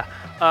 Yeah.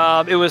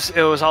 It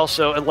was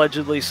also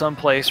allegedly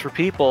someplace for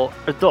people,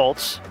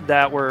 adults,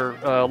 that were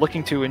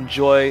looking to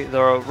enjoy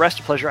the rest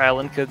of Pleasure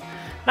Island could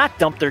not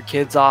dump their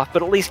kids off,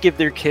 but at least give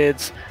their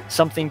kids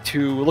something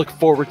to look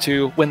forward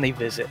to when they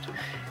visit.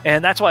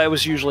 And that's why it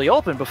was usually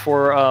open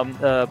before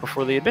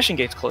the admission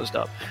gates closed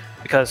up,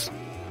 because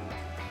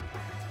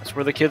that's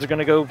where the kids are going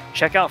to go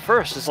check out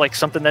first. It's like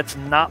something that's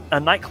not a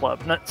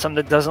nightclub, not something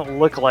that doesn't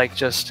look like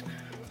just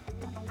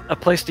a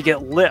place to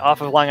get lit off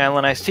of Long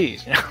Island iced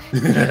teas.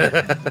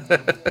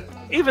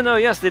 Even though,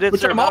 yes, they did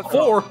serve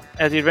alcohol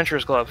at the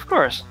Adventurers Club, of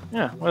course.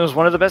 Yeah, it was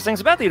one of the best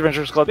things about the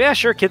Adventurers Club. Yeah,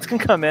 sure, kids can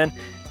come in,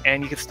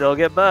 and you can still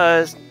get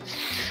buzzed.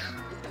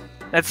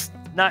 That's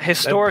Not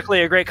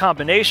historically a great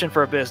combination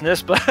for a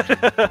business, but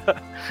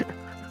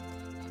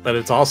but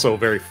it's also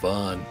very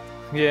fun.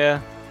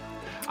 Yeah.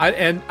 I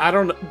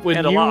don't know,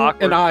 when you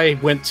and I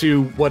went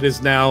to what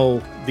is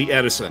now the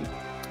Edison.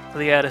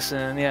 The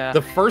Edison, yeah.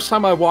 The first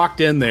time I walked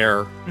in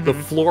there, the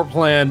floor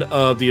plan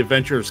of the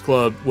Adventurers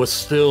Club was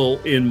still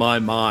in my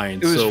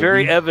mind. It was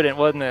very evident,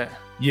 wasn't it?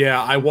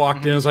 Yeah, I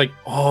walked in, I was like,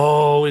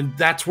 oh, and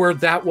that's where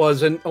that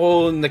was, and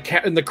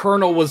the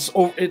Colonel was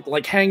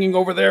like hanging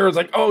over there. It's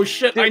like, oh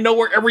shit, I know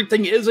where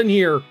everything is in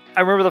here. I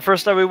remember the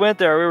first time we went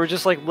there, we were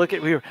just like,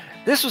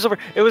 this was over.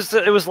 It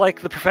was like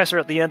the professor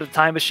at the end of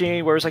Time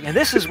Machine, where it was like, and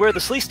this is where the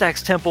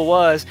Sleestaks Temple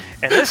was,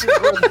 and this is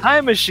where the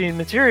Time Machine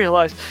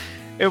materialized.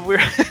 And we're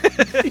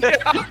asking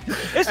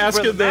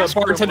the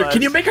bartender,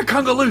 can you make a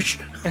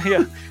kungaloosh?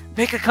 Yeah,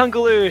 make a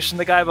kungaloosh, and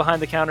the guy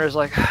behind the counter is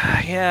like,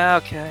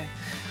 yeah, okay.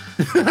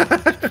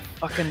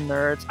 Fucking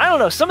nerds. I don't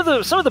know. Some of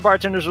the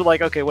bartenders were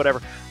like, okay,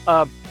 whatever,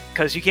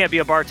 because you can't be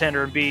a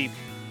bartender and be,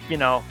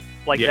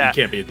 like that.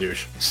 You can't be a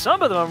douche.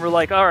 Some of them were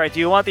like, all right, do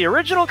you want the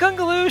original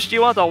kungaloosh? Do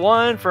you want the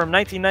one from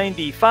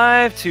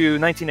 1995 to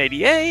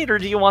 1988, or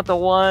do you want the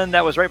one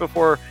that was right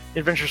before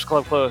Adventurers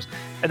Club closed?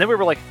 And then we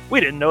were like,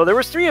 we didn't know there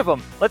was 3 of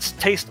them. Let's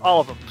taste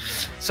all of them.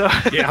 So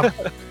yeah,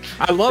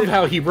 I love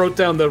how he wrote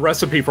down the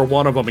recipe for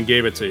one of them and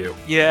gave it to you.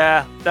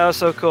 Yeah, that was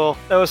so cool.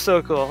 That was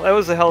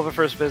a hell of a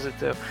first visit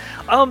too.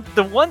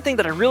 The one thing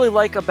that I really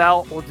like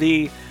about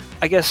the,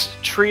 I guess,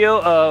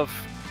 trio of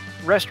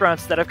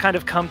restaurants that I've kind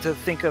of come to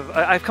think of,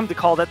 I've come to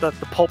call that the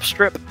pulp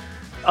strip,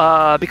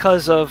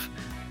 because of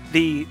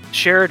the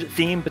shared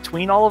theme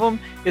between all of them,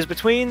 is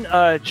between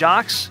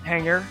Jock's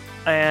Hangar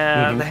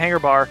and the Hangar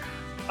Bar,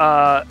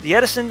 the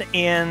Edison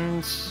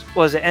and,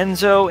 was it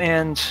Enzo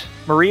and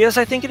Maria's,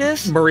 I think it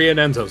is? Maria and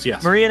Enzo's,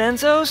 yes. Maria and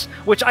Enzo's,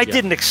 which I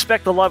didn't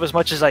expect to love as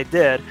much as I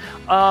did.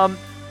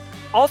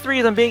 All 3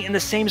 of them being in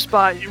the same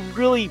spot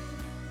really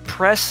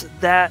press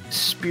that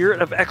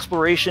spirit of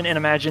exploration and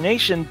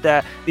imagination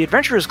that the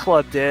Adventurers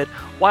Club did,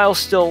 while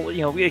still,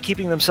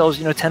 keeping themselves,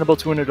 tenable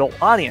to an adult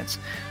audience.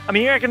 I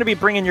mean, you're not going to be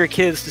bringing your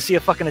kids to see a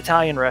fucking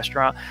Italian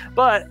restaurant,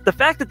 but the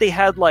fact that they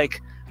had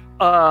like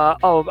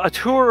a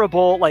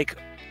tourable like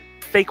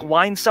fake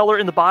wine cellar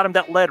in the bottom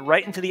that led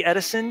right into the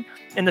Edison,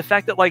 and the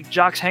fact that like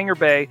Jock's Hangar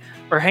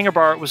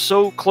Bar was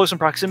so close in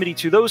proximity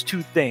to those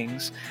 2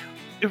 things,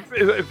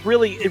 it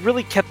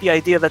really kept the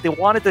idea that they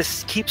wanted to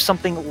keep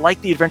something like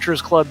the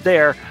Adventurers Club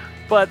there,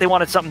 but they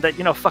wanted something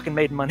that, fucking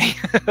made money.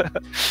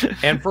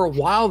 And for a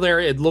while there,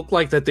 it looked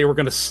like that they were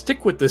going to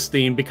stick with this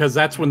theme, because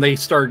that's when they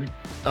started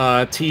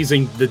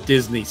teasing the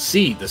Disney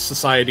Sea, the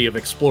Society of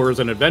Explorers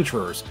and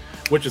Adventurers,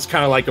 which is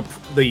kind of like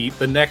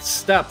the next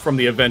step from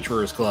the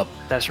Adventurers Club.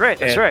 That's right.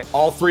 That's right.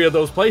 All 3 of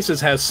those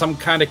places has some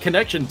kind of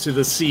connection to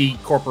the Sea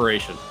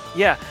Corporation.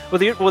 Yeah. Well,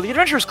 the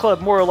Adventurers Club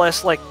more or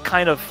less like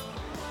kind of,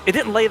 it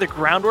didn't lay the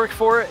groundwork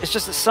for it. It's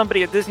just that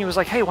somebody at Disney was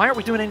like, hey, why aren't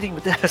we doing anything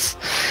with this?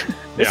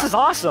 This is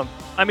awesome.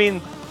 I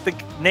mean, the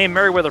name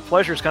Merryweather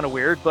Pleasure is kind of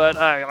weird, but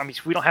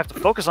we don't have to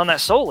focus on that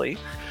solely.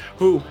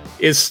 Who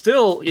is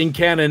still in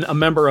canon a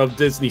member of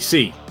Disney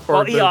Sea?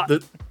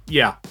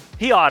 Yeah.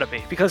 He ought to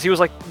be, because he was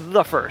like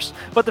the first.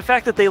 But the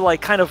fact that they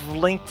like kind of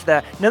linked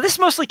that. Now, this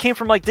mostly came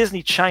from like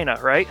Disney China,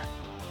 right?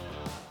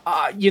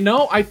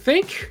 I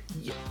think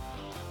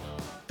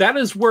that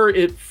is where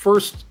it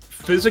first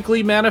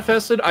physically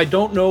manifested. I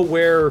don't know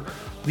where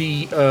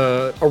the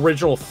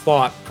original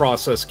thought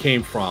process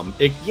came from.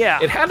 It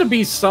had to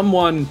be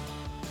someone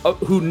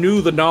who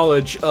knew the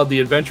knowledge of the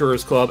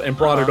Adventurers Club and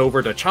brought it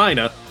over to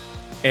China,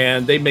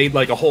 and they made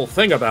like a whole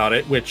thing about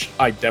it, which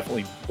I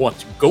definitely want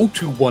to go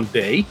to one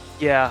day.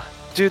 Yeah.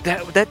 Dude,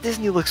 that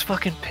Disney looks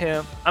fucking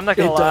pimp. I'm not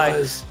gonna lie. It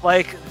does.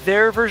 Like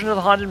their version of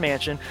the Haunted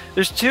Mansion.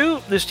 There's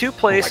two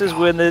places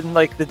within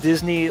like the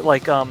Disney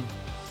like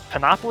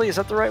panoply. Is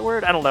that the right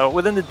word? I don't know.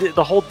 Within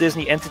the whole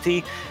Disney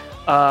entity,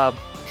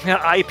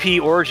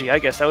 IP orgy. I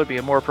guess that would be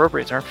a more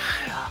appropriate term.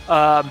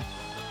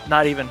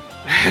 Not even.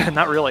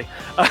 Not really.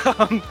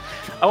 I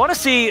want to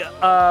see.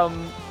 I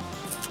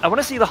want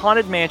to see the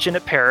Haunted Mansion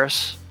at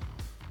Paris.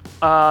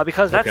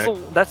 Because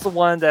that's the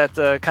one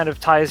that kind of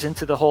ties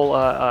into the whole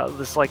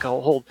this like a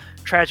whole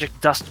tragic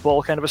Dust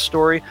Bowl kind of a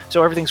story.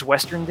 So everything's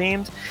Western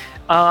themed,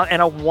 and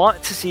I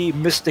want to see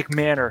Mystic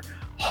Manor.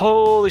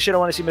 Holy shit! I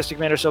want to see Mystic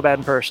Manor so bad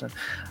in person,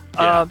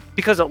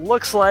 because it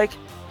looks like,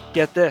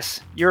 get this,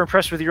 you're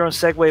impressed with your own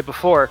segue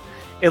before.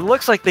 It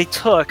looks like they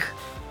took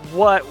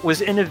what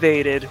was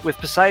innovated with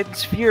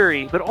Poseidon's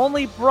Fury, but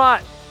only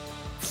brought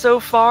so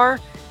far,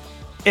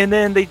 and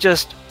then they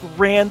just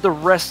ran the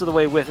rest of the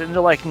way with it. And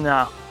they're like,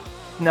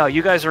 no,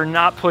 you guys are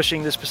not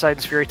pushing this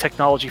Poseidon's Fury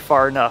technology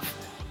far enough.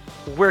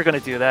 We're going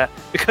to do that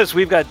because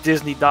we've got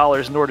Disney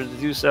dollars in order to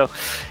do so.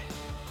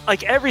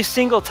 Like every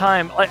single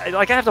time,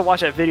 like I have to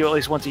watch that video at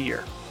least once a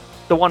year.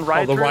 The one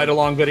ride the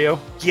ride-along video?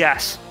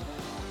 Yes.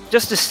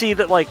 Just to see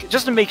that, like,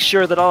 just to make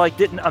sure that I like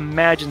didn't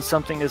imagine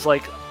something as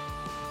like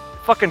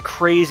fucking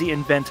crazy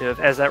inventive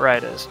as that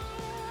ride is.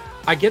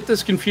 I get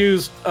this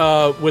confused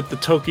with the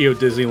Tokyo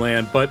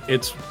Disneyland, but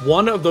it's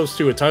one of those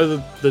two. It's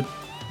either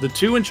the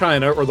two in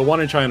China, or the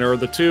one in China, or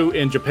the two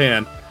in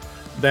Japan,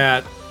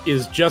 that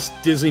is just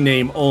Disney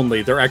name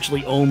only. They're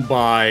actually owned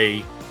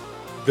by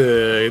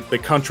the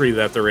country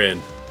that they're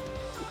in.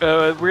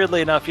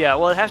 Weirdly enough, yeah.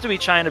 Well, it'd have to be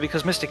China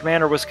because Mystic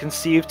Manor was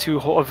conceived to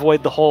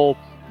avoid the whole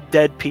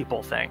dead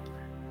people thing.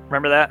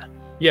 Remember that?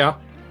 Yeah.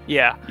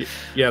 Yeah.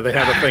 Yeah, they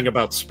have a thing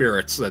about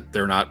spirits that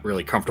they're not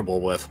really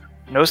comfortable with.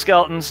 No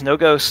skeletons, no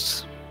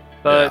ghosts,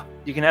 but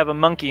you can have a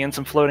monkey and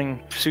some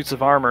floating suits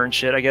of armor and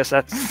shit. I guess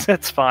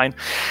that's fine.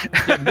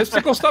 Yeah,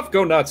 mystical stuff,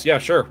 go nuts. Yeah,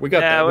 sure. We got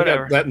that. We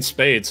got that in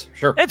spades.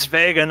 Sure. It's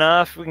vague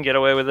enough. We can get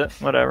away with it.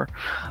 Whatever.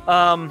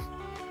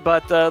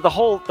 But the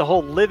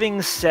whole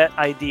living set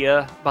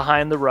idea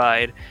behind the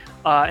ride,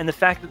 and the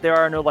fact that there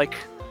are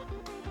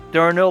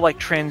no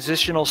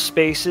transitional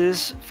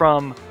spaces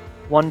from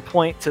one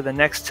point to the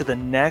next.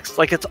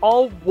 Like it's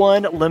all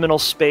one liminal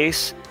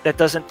space that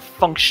doesn't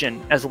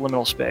function as a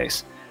liminal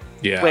space.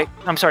 Yeah. Wait,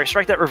 I'm sorry.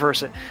 Strike that.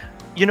 Reverse it.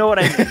 You know what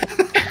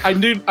I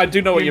mean? I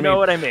do know what you mean. You know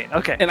what I mean.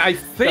 Okay. And I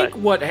think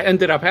what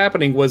ended up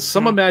happening was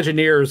some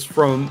Imagineers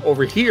from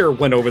over here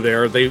went over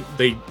there. They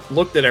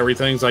looked at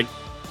everything. It's like,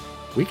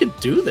 we could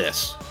do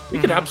this. We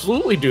could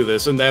absolutely do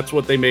this. And that's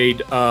what they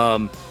made.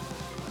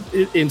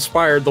 It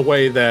inspired the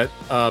way that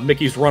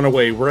Mickey's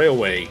Runaway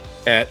Railway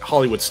at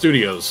Hollywood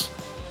Studios.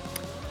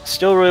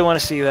 Still really want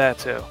to see that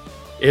too.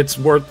 It's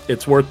worth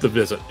the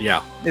visit.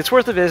 Yeah. It's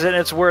worth the visit, and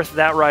it's worth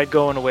that ride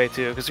going away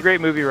too, because it's a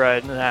great movie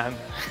ride. There's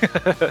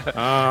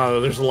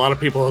a lot of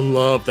people who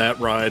love that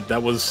ride.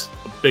 That was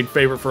a big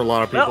favorite for a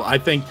lot of people. Well, I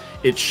think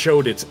it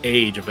showed its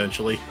age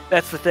eventually.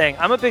 That's the thing.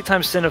 I'm a big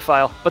time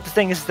cinephile, but the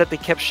thing is that they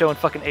kept showing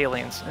fucking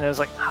aliens, and I was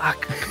like,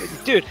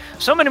 dude,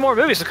 so many more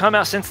movies have come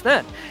out since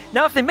then.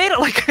 Now, if they made it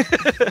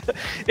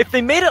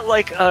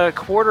like a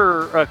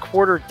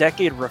quarter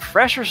decade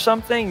refresh or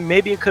something,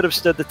 maybe it could have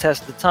stood the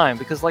test of time.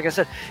 Because, like I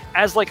said,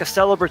 as like a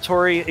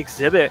celebratory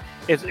exhibit,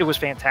 it was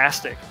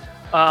fantastic.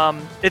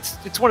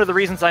 It's one of the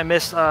reasons I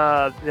miss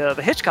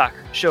the Hitchcock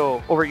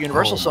show over at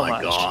Universal so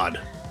much. Oh my god.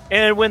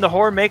 And when the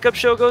horror makeup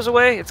show goes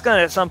away, it's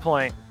gonna at some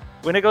point.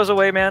 When it goes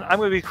away, man, I'm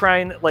gonna be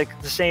crying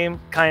like the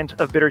same kind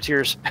of bitter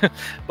tears.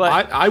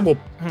 But I will.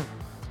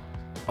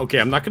 Okay,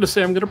 I'm not gonna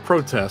say I'm gonna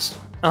protest.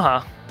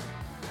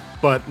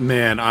 But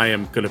man, I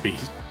am gonna be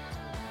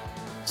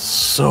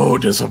so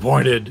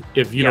disappointed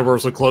if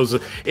Universal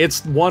closes.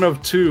 It's one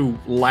of two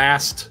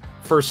last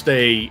first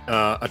day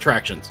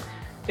attractions.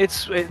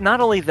 It's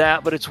not only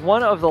that, but it's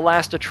one of the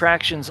last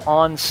attractions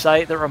on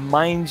site that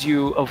reminds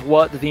you of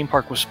what the theme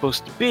park was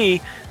supposed to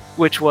be,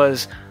 which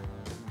was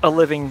a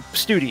living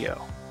studio.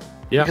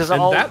 Yeah, because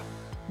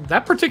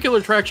that particular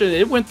attraction,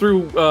 it went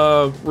through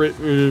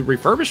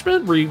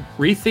refurbishment,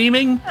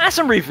 retheming.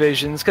 Some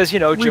revisions, because,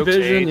 jokes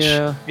age.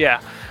 Yeah.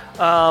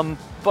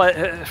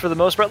 But for the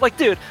most part, like,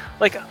 dude,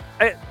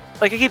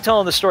 I keep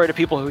telling the story to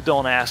people who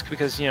don't ask,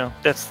 because,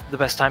 that's the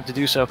best time to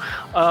do so,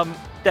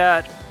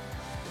 that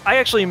I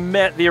actually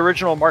met the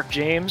original Mark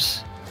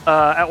James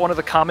at one of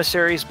the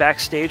commissaries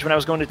backstage when I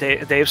was going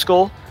to Dave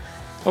School.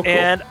 Oh, cool.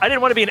 And I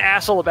didn't want to be an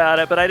asshole about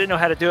it, but I didn't know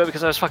how to do it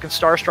because I was fucking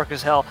starstruck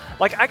as hell.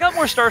 Like, I got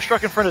more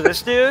starstruck in front of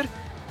this dude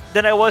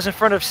than I was in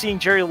front of seeing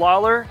Jerry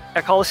Lawler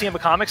at Coliseum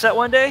of Comics that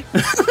one day.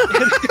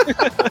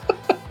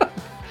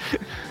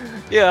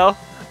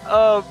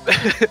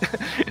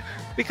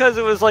 Because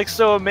it was like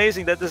so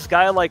amazing that this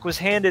guy like was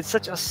handed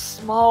such a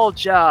small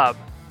job.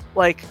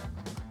 Like,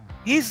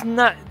 he's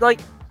not like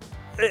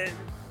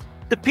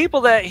the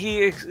people that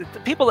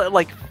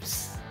like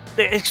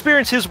they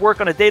experience his work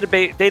on a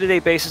day-to-day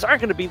basis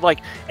aren't going to be like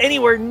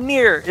anywhere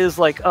near as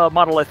like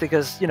monolithic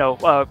as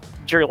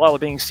Jerry Lawler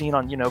being seen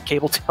on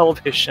cable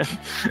television,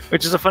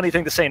 which is a funny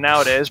thing to say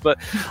nowadays. But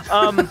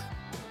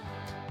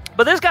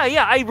but this guy,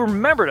 yeah, I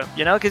remembered him,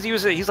 because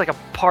he's like a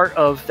part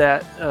of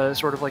that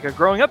sort of like a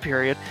growing up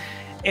period,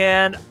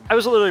 and I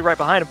was literally right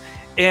behind him,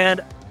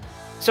 and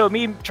so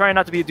me trying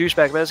not to be a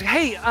douchebag, but I was like,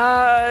 hey,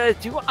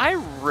 do I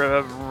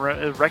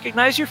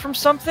recognize you from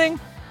something?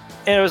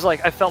 And it was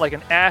like, I felt like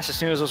an ass as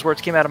soon as those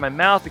words came out of my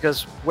mouth,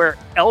 because where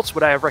else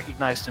would I have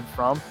recognized him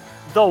from?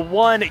 The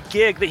one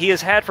gig that he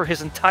has had for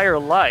his entire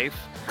life.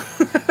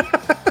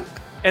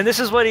 And this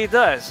is what he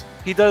does.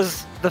 He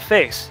does the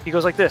face. He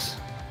goes like this.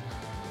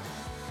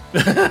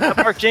 That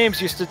Mark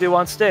James used to do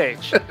on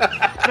stage.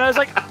 And I was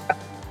like,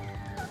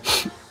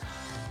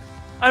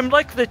 I'm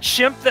like the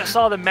chimp that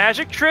saw the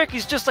magic trick.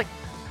 He's just like...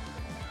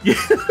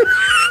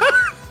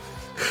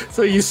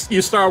 So you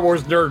Star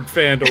Wars nerd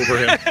fanned over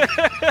him.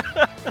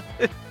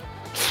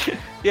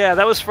 Yeah,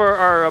 that was for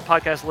our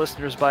podcast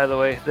listeners, by the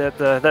way.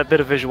 That bit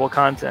of visual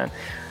content.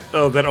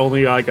 Oh, that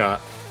only I got.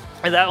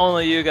 And that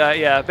only you got.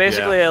 Yeah,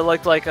 basically, yeah. I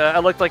looked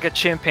like a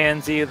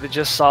chimpanzee that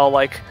just saw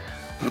like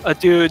a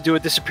dude do a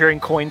disappearing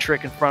coin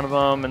trick in front of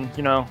him, and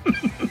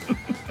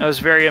I was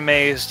very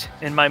amazed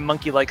in my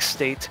monkey-like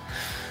state.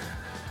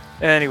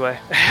 Anyway.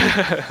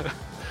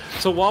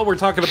 So while we're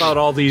talking about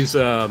all these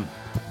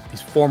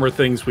former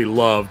things we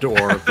loved,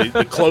 or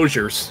the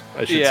closures,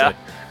 I should say.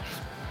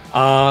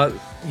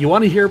 You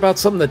want to hear about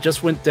something that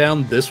just went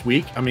down this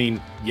week? I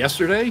mean,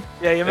 yesterday?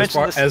 Yeah, you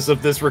mentioned this. As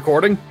of this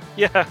recording?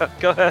 Yeah,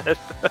 go ahead.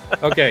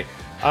 Okay.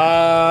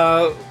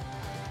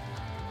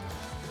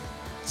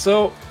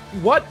 So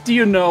what do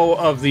you know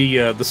of the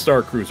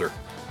Starcruiser?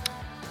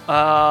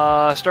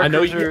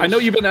 Starcruiser. I know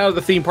you've been out of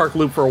the theme park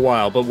loop for a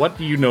while, but what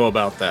do you know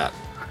about that?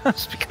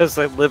 It's because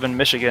I live in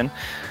Michigan.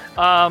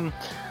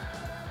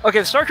 Okay,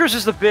 the Starcruiser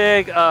is the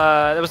big.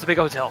 That was the big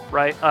hotel,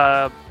 right?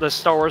 The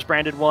Star Wars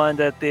branded one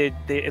that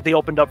they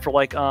opened up for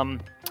like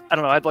I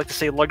don't know. I'd like to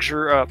say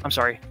luxury. I'm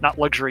sorry, not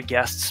luxury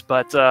guests,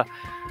 but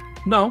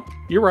no,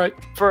 you're right.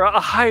 For a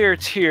higher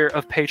tier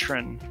of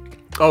patron.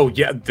 Oh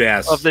yeah,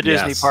 that's of the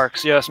Disney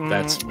parks. Yes,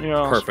 that's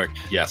perfect.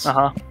 Yes.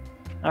 All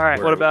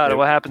right. What about it?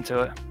 What happened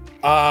to it?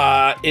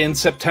 In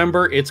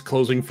September, it's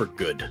closing for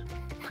good.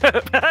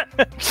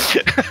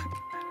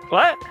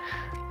 What?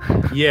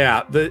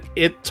 Yeah,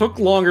 it took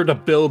longer to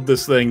build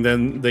this thing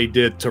than they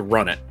did to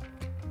run it.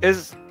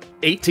 Is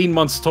 18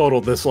 months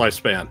total this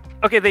lifespan.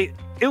 Okay,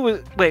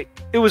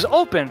 it was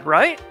open,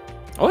 right?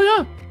 Oh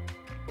yeah.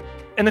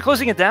 And they're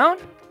closing it down?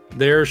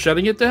 They're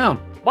shutting it down.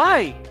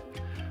 Why?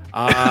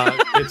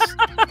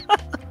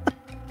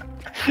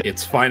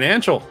 It's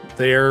financial.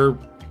 They're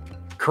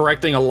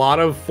correcting a lot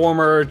of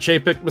former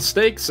Chapek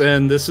mistakes,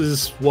 and this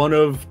is one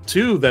of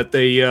two that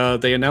they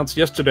announced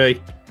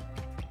yesterday.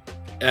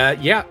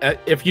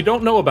 If you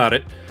don't know about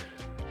it,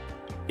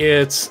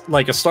 it's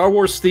like a Star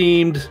Wars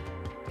themed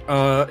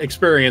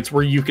experience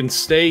where you can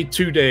stay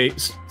 2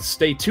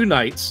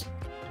 nights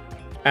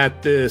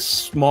at this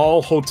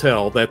small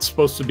hotel that's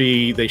supposed to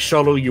be, they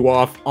shuttle you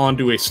off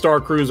onto a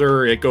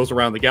Starcruiser. It goes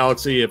around the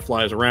galaxy. It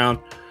flies around.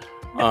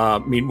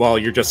 Meanwhile,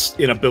 you're just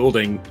in a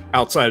building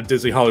outside of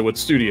Disney Hollywood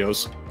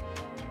Studios.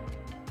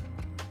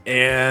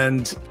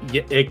 And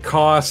it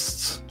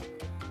costs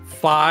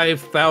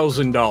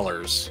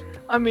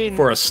 $5,000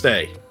 for a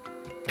stay.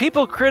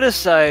 People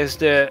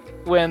criticized it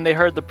when they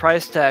heard the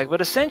price tag, but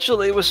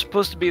essentially it was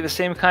supposed to be the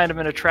same kind of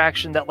an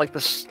attraction that like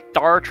the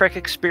Star Trek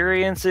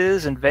experience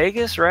is in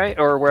Vegas, right?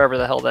 Or wherever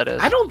the hell that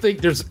is. I don't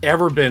think there's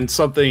ever been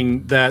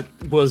something that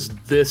was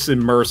this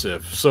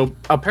immersive. So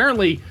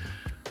apparently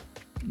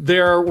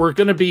there were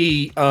going to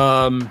be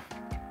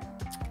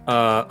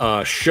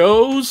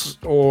shows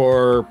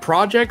or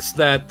projects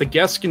that the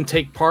guests can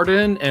take part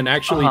in and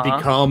actually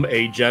become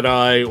a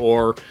Jedi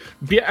or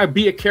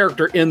be a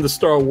character in the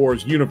Star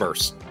Wars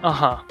universe.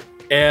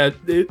 And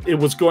it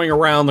was going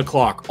around the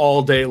clock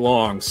all day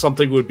long.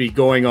 Something would be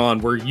going on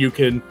where you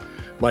can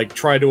like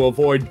try to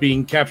avoid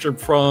being captured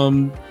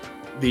from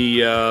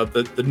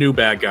the new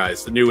bad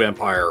guys, the new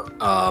Empire,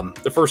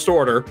 the First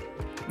Order.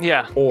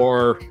 Yeah.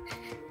 Or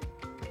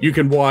you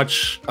can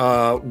watch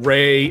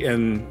Rey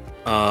and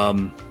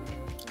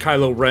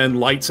Kylo Ren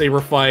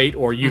lightsaber fight,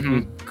 or you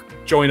can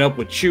join up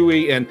with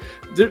Chewie, and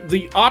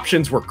the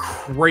options were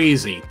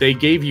crazy. They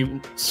gave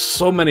you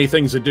so many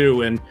things to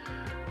do, and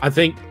I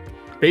think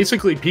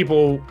basically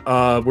people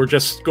were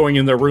just going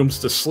in their rooms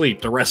to sleep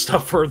to rest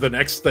up for the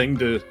next thing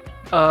that's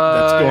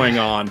going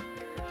on.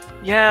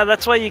 Yeah,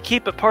 that's why you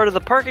keep it part of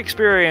the park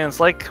experience,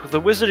 like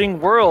the Wizarding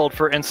World,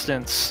 for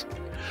instance.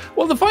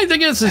 Well, the funny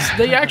thing is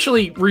they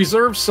actually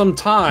reserve some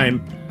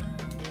time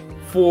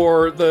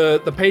for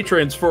the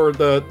patrons, for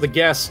the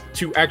guests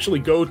to actually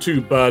go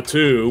to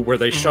Batuu, where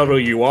they shuttle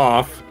you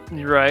off.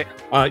 Right.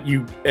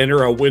 You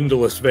enter a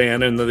windowless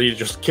van, and then they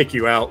just kick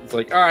you out. It's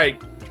like, all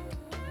right,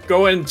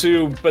 go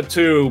into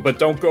Batuu, but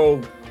don't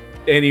go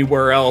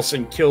anywhere else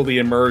and kill the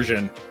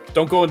immersion.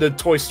 Don't go into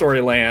Toy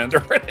Story Land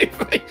or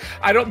anything.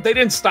 They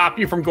didn't stop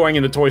you from going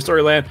into Toy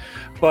Story Land,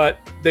 but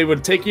they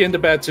would take you into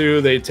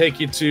Batuu. They'd take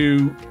you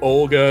to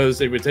Olga's.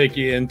 They would take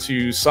you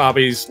into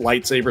Sabi's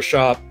lightsaber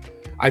shop.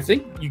 I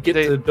think you get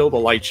to build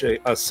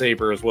a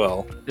saber as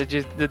well.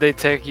 Did they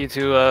take you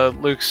to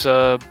Luke's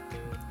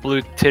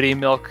blue titty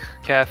milk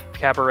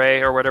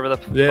cabaret or whatever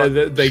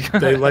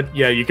they let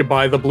you can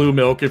buy the blue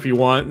milk if you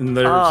want, and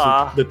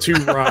there's the 2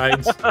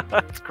 rides.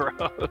 That's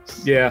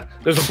gross. Yeah,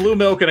 there's a blue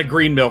milk and a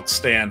green milk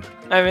stand.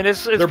 I mean,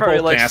 they're probably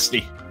both like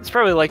nasty. It's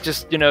probably like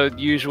just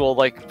usual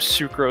like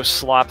sucrose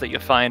slop that you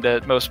find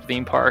at most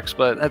theme parks,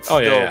 but that's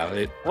what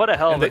a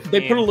hell of a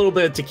they put a little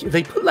bit of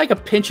they put like a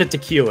pinch of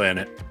tequila in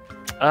it.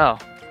 Oh.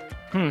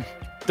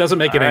 Doesn't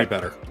make it any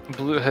better.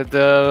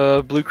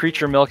 The blue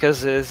creature milk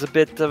is a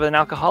bit of an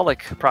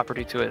alcoholic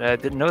property to it. I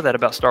didn't know that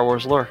about Star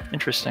Wars lore.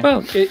 Interesting.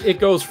 Well, it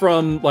goes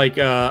from like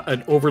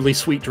an overly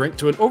sweet drink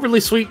to an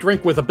overly sweet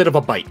drink with a bit of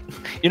a bite.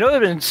 You know what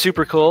would have been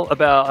super cool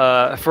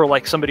about for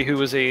like somebody who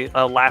was a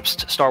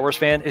lapsed Star Wars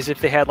fan is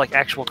if they had like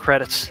actual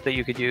credits that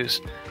you could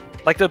use.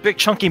 Like the big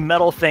chunky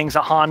metal things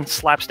that Han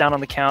slaps down on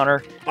the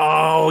counter.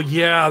 Oh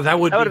yeah, that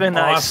would have been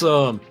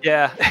awesome. Nice.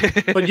 Yeah.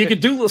 But you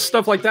could do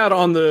stuff like that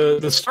on the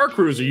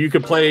Starcruiser. You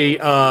could play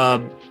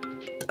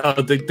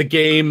the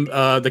game,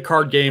 the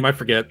card game. I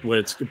forget what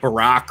it's,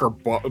 Barack or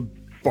Bark.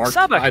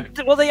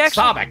 Sabak. Well, they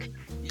actually. Sabak.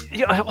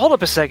 Hold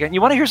up a second.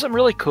 You want to hear something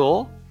really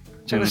cool?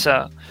 Check this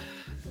out.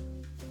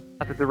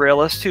 Not to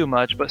derail us too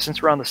much, but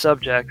since we're on the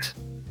subject,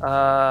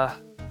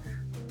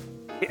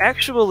 he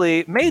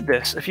actually made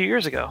this a few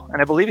years ago,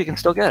 and I believe you can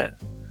still get it.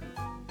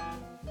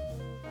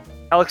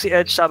 Galaxy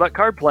Edge Sabak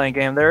card playing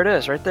game. There it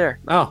is, right there.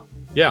 Oh,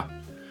 yeah.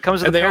 Comes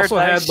with and they also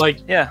had like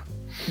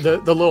The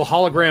little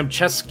hologram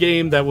chess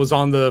game that was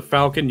on the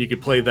Falcon, you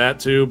could play that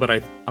too, but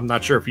I'm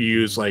not sure if you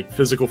use like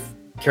physical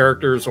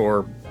characters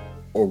or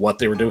what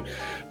they were doing.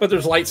 But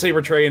there's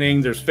lightsaber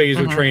training, there's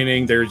phaser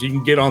training, you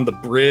can get on the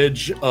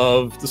bridge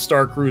of the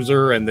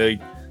Starcruiser and the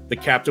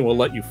captain will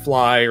let you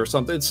fly or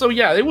something. So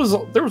yeah, there was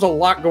a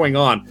lot going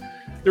on.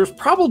 There's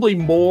probably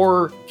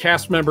more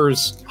cast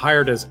members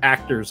hired as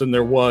actors than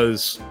there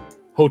was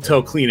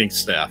hotel cleaning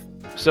staff.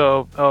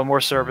 So more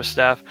service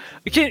staff.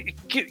 You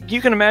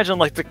can imagine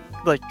like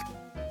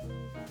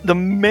the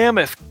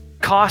mammoth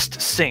cost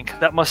sink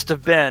that must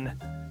have been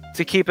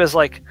to keep as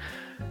like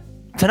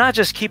to not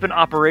just keep an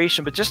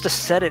operation, but just to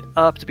set it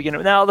up to begin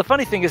with. Now the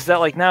funny thing is that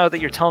like now that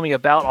you're telling me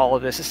about all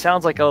of this, it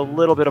sounds like a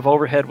little bit of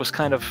overhead was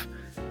kind of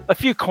a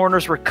few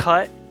corners were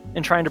cut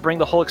in trying to bring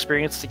the whole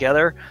experience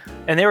together,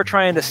 and they were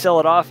trying to sell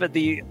it off at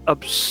the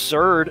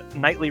absurd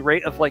nightly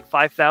rate of like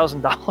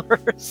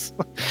 $5,000.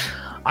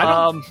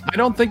 I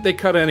don't think they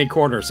cut any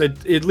corners.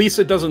 At least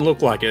it doesn't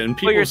look like it. And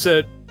people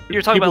said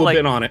you're talking people about have like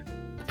been on it,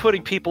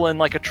 putting people in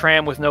like a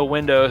tram with no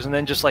windows, and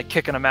then just like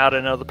kicking them out in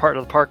another part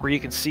of the park where you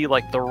can see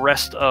like the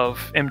rest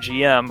of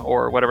MGM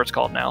or whatever it's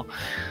called now.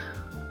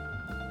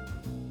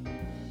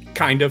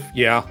 Kind of,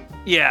 yeah.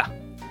 Yeah.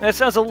 That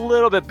sounds a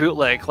little bit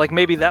bootleg, like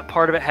maybe that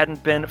part of it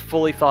hadn't been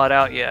fully thought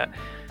out yet.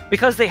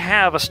 Because they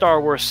have a Star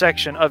Wars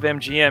section of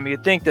MGM,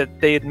 you'd think that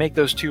they'd make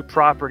those two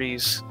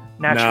properties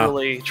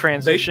naturally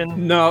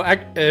transition.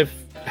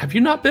 Have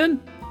you not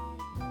been?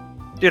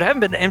 Dude, I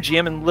haven't been to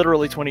MGM in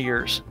literally 20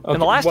 years. Okay,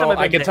 and the last time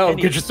I can tell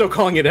because you're still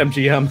calling it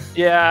MGM.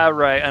 Yeah,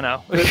 right, I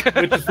know. Which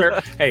is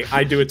fair. Hey,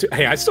 I do it too.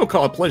 Hey, I still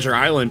call it Pleasure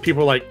Island.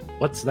 People are like,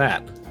 what's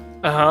that?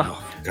 Uh-huh. Oh,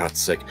 for God's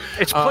sake.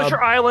 It's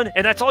Pleasure Island,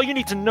 and that's all you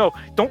need to know.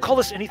 Don't call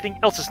this anything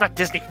else. It's not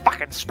Disney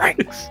fucking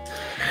Springs.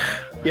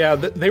 Yeah,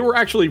 they were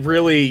actually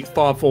really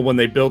thoughtful when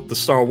they built the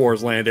Star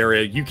Wars land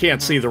area. You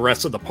can't see the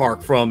rest of the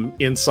park from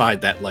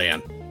inside that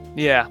land.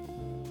 Yeah.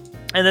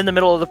 And then the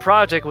middle of the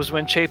project was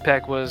when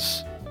Chapek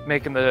was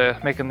making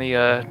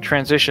the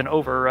transition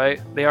over, right?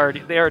 They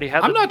already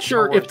had. I'm not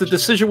sure if the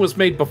decision was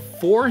made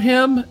before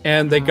him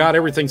and they got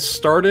everything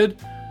started.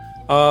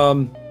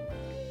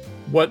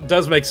 What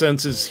does make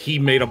sense is he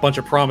made a bunch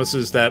of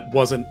promises that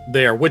wasn't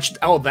there,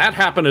 that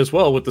happened as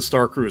well with the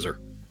Starcruiser.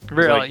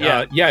 Really?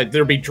 Like, yeah,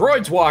 there'd be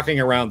droids walking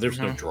around. There's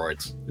no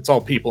droids. It's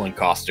all people in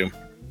costume.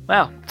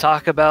 Wow,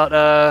 talk about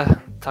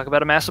a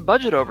massive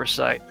budget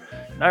oversight.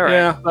 All right.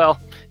 Yeah. Well,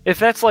 if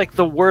that's like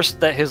the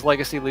worst that his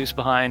legacy leaves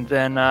behind,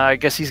 then I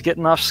guess he's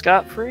getting off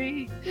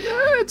scot-free.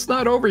 Yeah, it's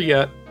not over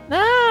yet.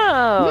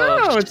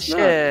 No, it's shit.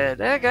 not.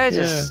 That guy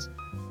just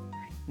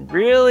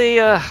really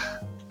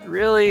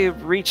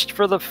reached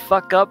for the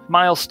fuck up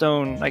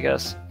milestone, I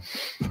guess.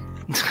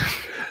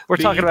 We're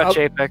talking about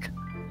Chapek.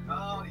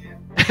 Oh, yeah.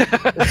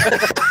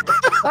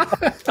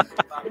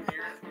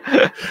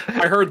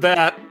 I heard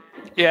that.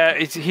 Yeah,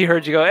 he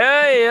heard you go,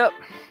 hey, yep.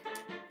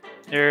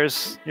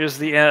 Here's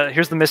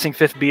the missing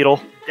fifth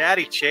Beetle.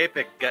 Daddy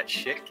Chapek got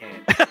shit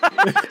canned.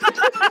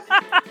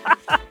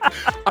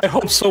 I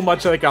hope so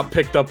much that it got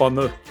picked up on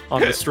the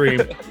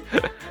stream.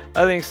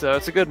 I think so.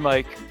 It's a good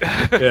mic.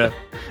 Yeah.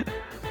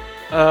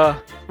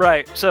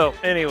 Right. So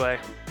anyway.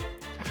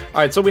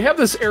 All right. So we have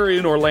this area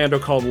in Orlando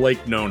called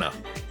Lake Nona.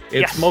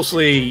 It's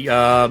mostly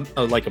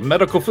like a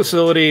medical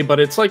facility, but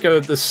it's like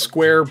this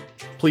square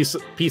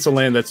piece of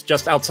land that's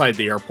just outside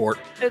the airport,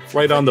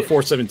 right on the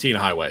 417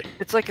 highway.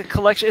 It's like a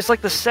collection. It's like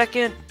the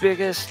second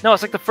biggest. No,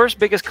 it's like the first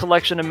biggest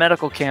collection of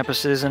medical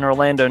campuses in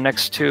Orlando,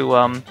 next to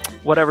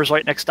whatever's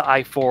right next to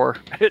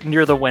I-4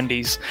 near the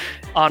Wendy's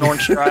on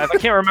Orange Drive. I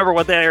can't remember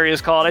what that area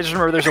is called. I just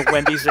remember there's a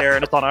Wendy's there,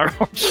 and it's on our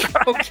Orange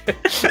Drive. Okay.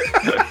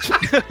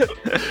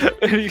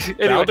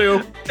 That'll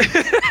do.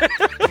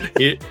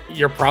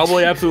 You're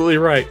probably absolutely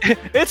right.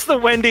 It's the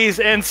Wendy's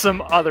and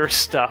some other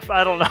stuff.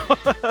 I don't know.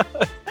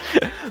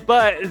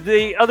 But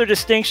the other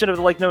distinction of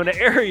the Lake Nona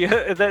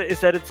area is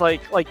that it's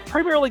like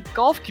primarily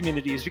golf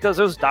communities, because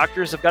those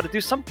doctors have got to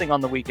do something on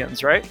the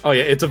weekends, right? Oh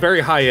yeah, it's a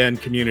very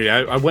high-end community.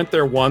 I went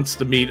there once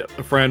to meet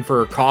a friend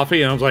for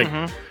coffee, and I was like,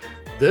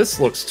 this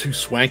looks too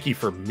swanky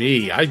for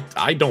me.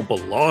 I don't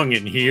belong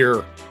in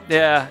here.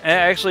 Yeah, I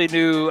actually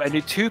knew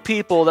two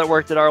people that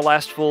worked at our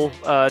last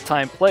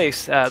full-time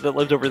place that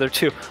lived over there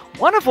too.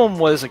 One of them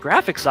was a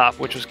graphics op,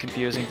 which was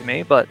confusing to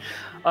me, but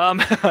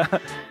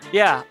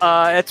yeah,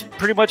 it's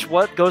pretty much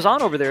what goes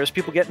on over there is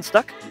people getting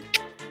stuck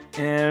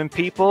and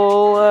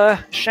people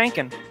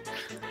shanking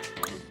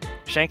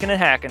and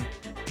hacking.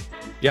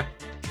 Yeah.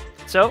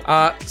 So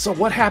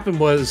what happened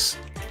was,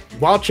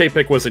 while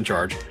Chapek was in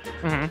charge,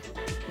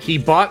 he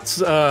bought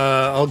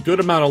a good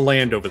amount of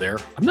land over there.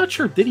 I'm not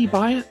sure, did he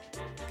buy it?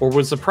 Or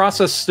was the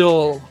process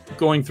still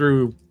going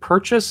through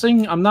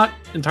purchasing? I'm not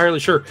entirely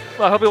sure.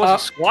 Well, I hope he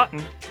wasn't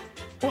squatting.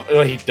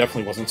 Well, he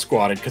definitely wasn't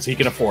squatted because he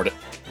can afford it.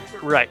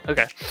 Right,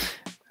 okay.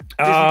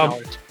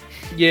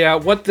 Yeah,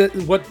 what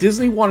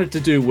Disney wanted to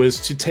do was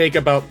to take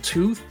about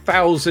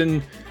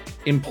 2,000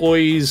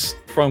 employees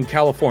from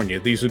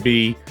California. These would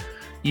be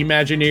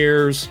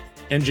Imagineers,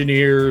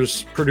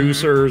 engineers,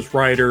 producers,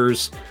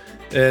 writers,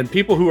 And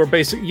people who are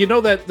basic,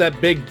 that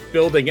big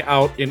building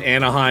out in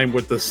Anaheim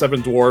with the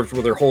 7 dwarves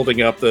where they're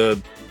holding up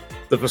the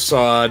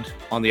facade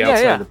on the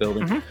outside of the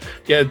building. Mm-hmm.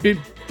 Yeah, it'd be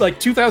like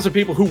 2,000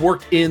 people who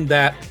work in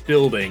that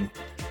building.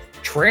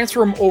 Transfer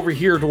them over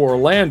here to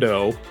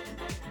Orlando,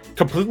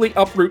 completely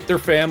uproot their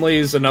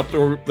families and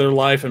uproot their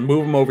life and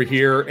move them over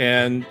here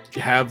and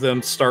have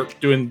them start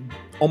doing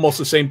almost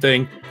the same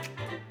thing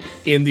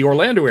in the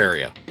Orlando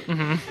area.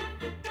 Mm-hmm.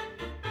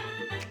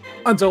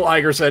 Until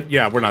Iger said,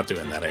 yeah, we're not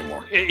doing that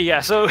anymore. Yeah,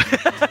 so...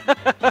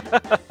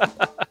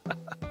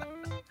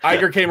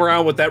 Iger came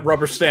around with that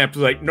rubber stamp.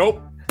 Was like,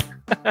 nope.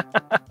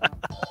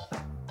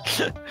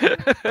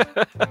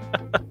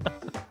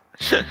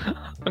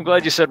 I'm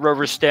glad you said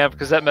rubber stamp,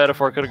 because that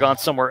metaphor could have gone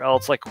somewhere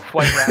else, like,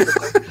 quite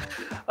rapidly.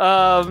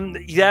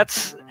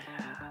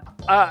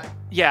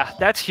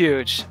 That's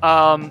huge.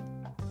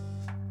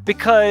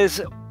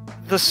 Because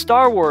the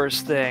Star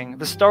Wars thing,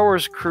 the Star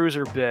Wars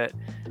cruiser bit,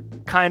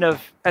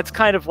 that's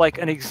kind of like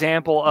an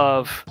example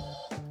of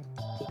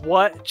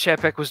what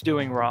Chapek was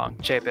doing wrong.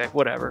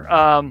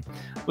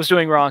 Was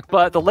doing wrong.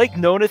 But the Lake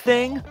Nona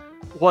thing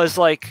was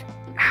like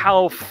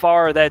how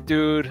far that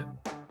dude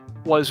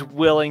was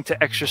willing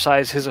to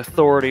exercise his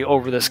authority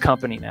over this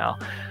company now.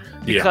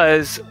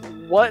 Because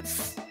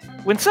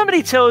when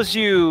somebody tells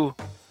you,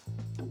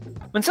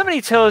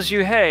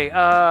 hey,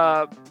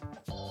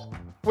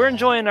 we're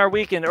enjoying our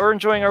weekend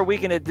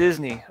at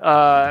Disney.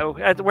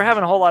 We're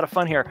having a whole lot of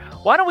fun here.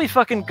 Why don't we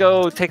fucking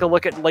go take a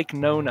look at Lake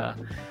Nona?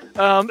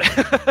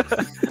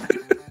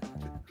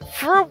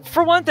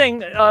 For one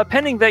thing,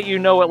 pending that you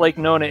know what Lake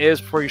Nona is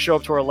before you show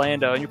up to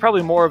Orlando, and you're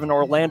probably more of an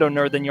Orlando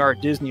nerd than you are a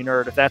Disney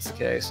nerd, if that's the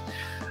case.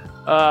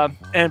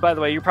 And by the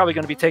way, you're probably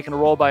going to be taken a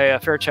roll by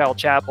Fairchild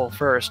Chapel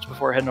first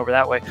before heading over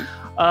that way.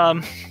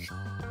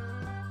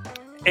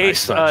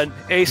 Ace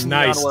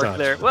nice work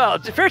there. Well,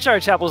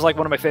 Fairchild Chapel is like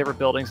one of my favorite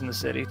buildings in the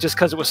city, just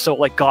because it was so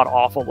like god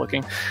awful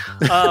looking.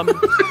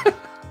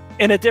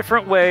 In a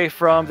different way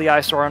from the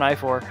eyesore on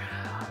I-4.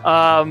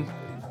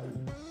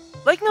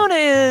 Lake Nona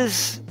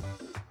is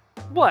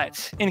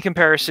what in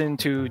comparison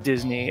to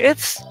Disney?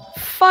 It's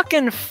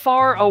fucking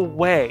far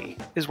away,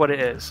 is what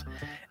it is.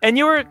 And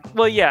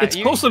it's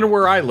closer to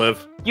where I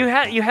live. You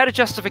had a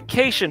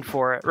justification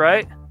for it,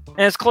 right?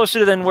 And it's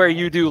closer than where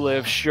you do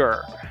live,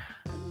 sure.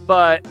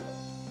 But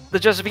the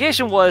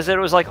justification was that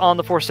it was like on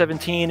the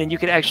 417 and you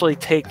could actually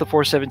take the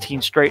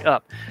 417 straight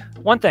up.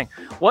 One thing,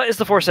 what is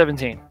the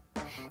 417?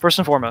 First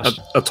and foremost.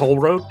 A toll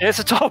road? It's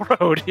a toll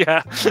road,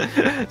 yeah.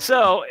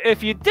 So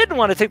if you didn't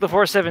want to take the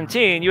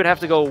 417, you would have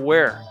to go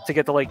where to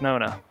get to Lake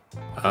Nona?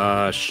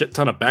 Shit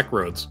ton of back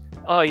roads.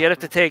 Oh, you'd have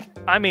to take,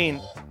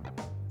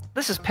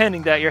 this is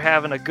pending that you're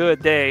having a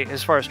good day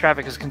as far as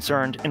traffic is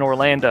concerned in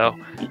Orlando.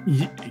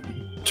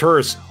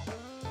 Tourist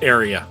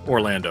area,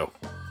 Orlando.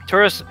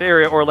 Tourist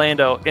area,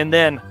 Orlando, and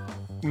then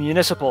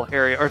municipal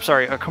area,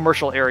 a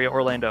commercial area,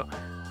 Orlando.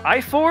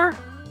 I-4,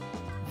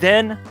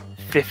 then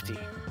 50.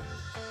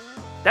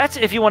 That's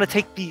if you want to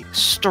take the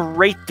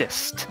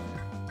straightest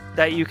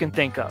that you can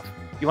think of.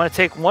 You want to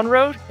take one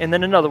road, and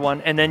then another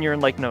one, and then you're in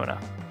Lake Nona.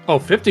 Oh,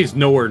 50's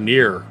nowhere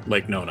near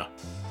Lake Nona.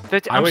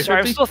 50, I'm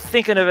sorry, 50? I'm still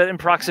thinking of it in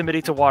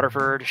proximity to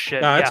Waterford.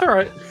 Shit. Nah, it's all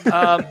right.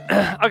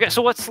 Okay,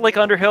 so what's Lake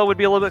Underhill would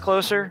be a little bit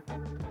closer?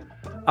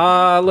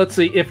 Let's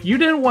see. If you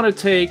didn't want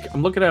to take,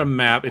 I'm looking at a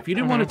map. If you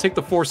didn't want to take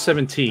the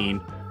 417,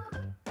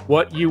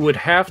 what you would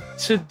have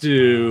to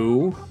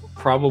do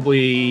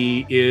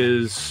probably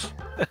is,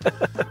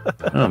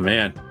 oh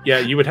man, yeah,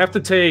 you would have to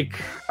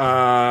take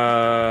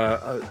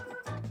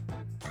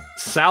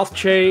South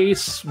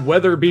Chase,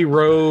 Weatherby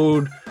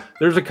Road.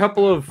 There's a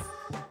couple of,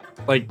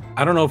 like,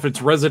 I don't know if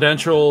it's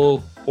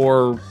residential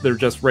or they're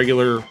just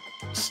regular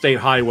state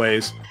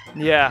highways.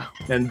 Yeah.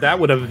 And that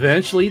would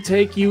eventually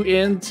take you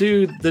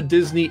into the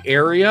Disney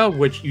area,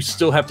 which you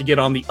still have to get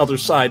on the other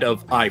side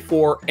of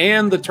I-4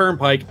 and the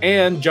Turnpike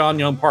and John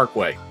Young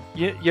Parkway.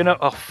 You know,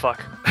 oh,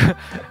 fuck.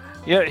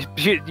 You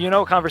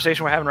know what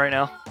conversation we're having right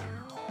now?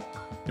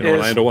 In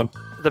Orlando one?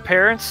 The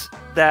parents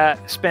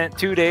that spent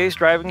 2 days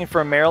driving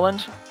from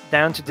Maryland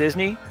down to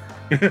Disney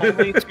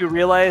only to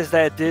realize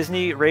that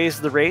Disney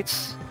raised the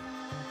rates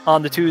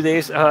on the 2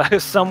 days,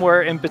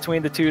 somewhere in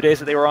between the 2 days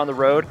that they were on the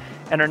road,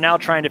 and are now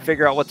trying to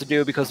figure out what to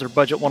do because their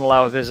budget won't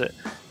allow a visit.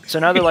 So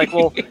now they're like,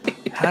 well,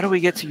 how do we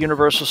get to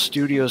Universal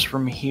Studios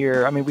from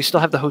here? I mean, we still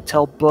have the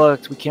hotel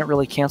booked. We can't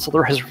really cancel the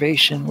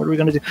reservation. What are we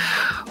going to do?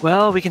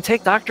 Well, we can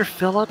take Dr.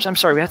 Phillips. I'm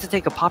sorry, we have to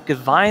take a Popka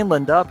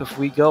Vineland up if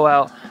we go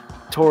out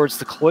towards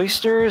the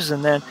cloisters,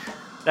 and then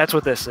that's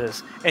what this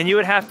is. And you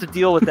would have to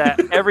deal with that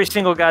every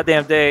single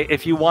goddamn day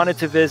if you wanted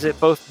to visit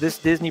both this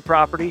Disney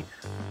property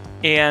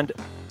and,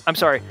 I'm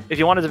sorry, if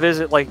you wanted to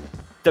visit like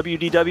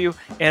WDW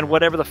and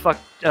whatever the fuck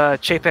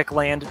Chapek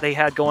land they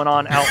had going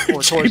on out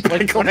towards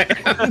Lake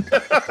Land.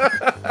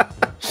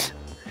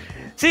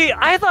 See,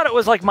 I thought it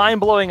was like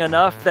mind-blowing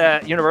enough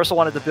that Universal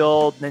wanted to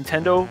build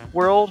Nintendo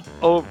World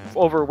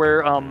over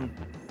where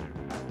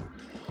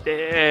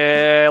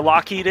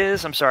Lockheed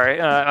is. I'm sorry,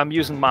 I'm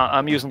using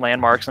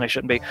landmarks and I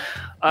shouldn't be.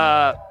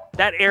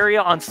 That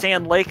area on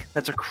Sand Lake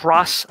that's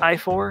across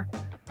I-4.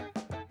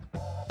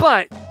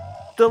 But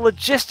the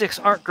logistics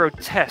aren't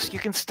grotesque. You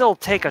can still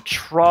take a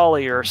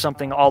trolley or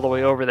something all the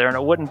way over there, and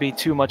it wouldn't be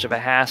too much of a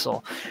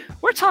hassle.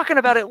 We're talking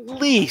about at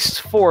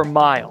least 4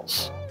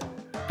 miles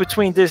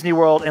between Disney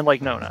World and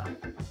Lake Nona.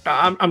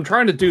 I'm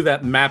trying to do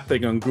that map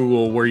thing on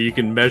Google where you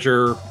can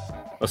measure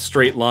a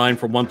straight line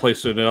from one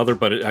place to another,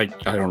 but I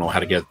don't know how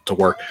to get it to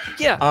work.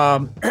 Yeah.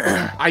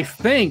 I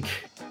think,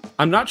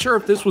 I'm not sure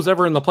if this was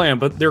ever in the plan,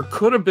 but there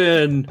could have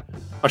been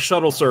a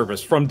shuttle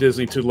service from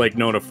Disney to Lake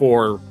Nona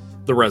for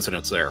the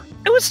residents there.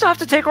 It would still have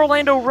to take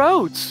Orlando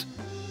roads.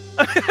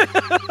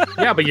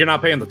 Yeah, but you're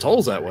not paying the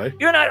tolls that way.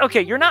 You're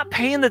not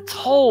paying the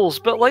tolls,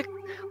 but like,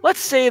 let's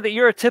say that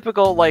you're a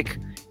typical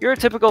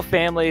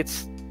family.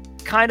 It's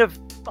kind of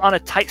on a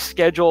tight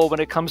schedule when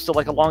it comes to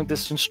like a long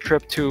distance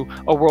trip to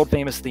a world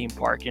famous theme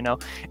park, and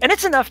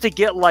it's enough to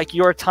get like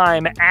your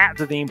time at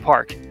the theme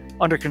park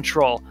under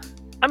control.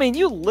 I mean,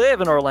 you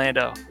live in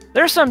Orlando.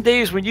 There's some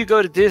days when you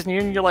go to Disney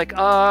and you're like,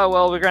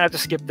 well, we're gonna have to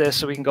skip this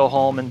so we can go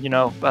home and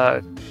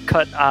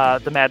cut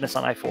the madness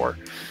on I-4,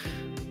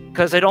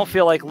 because I don't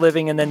feel like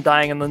living and then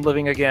dying and then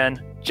living again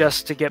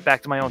just to get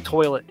back to my own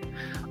toilet.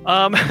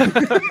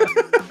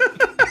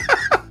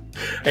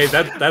 Hey,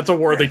 that's a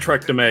worthy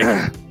trek to make.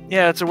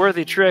 Yeah, it's a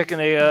worthy trick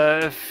and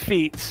a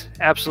feat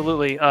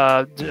absolutely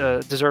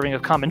deserving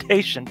of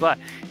commendation. But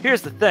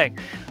here's the thing.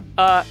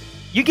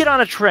 You get on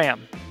a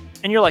tram,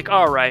 and you're like,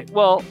 all right,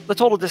 well, the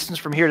total distance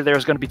from here to there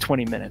is going to be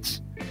 20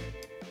 minutes.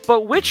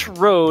 But which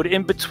road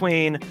in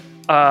between,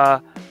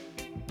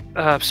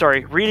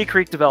 Reedy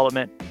Creek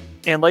Development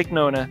and Lake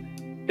Nona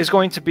is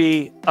going to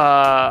be,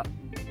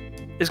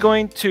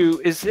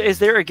 is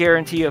there a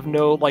guarantee of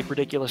no, like,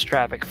 ridiculous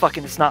traffic?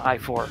 Fucking, it's not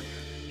I-4.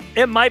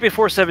 It might be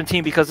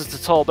 417 because it's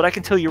a toll, but I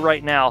can tell you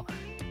right now,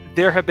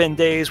 there have been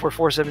days where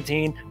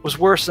 417 was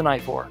worse than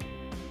I-4.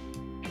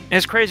 And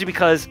it's crazy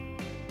because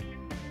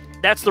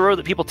that's the road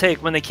that people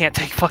take when they can't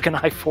take fucking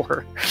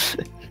I-4.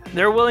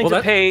 They're willing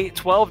to pay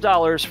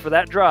 $12 for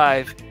that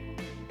drive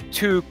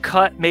to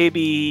cut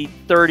maybe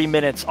 30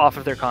 minutes off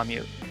of their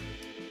commute.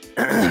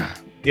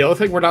 The other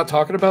thing we're not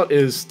talking about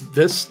is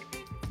this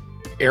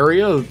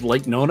area of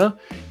Lake Nona.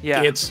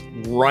 Yeah. It's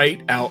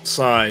right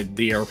outside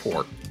the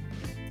airport.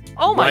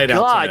 Oh my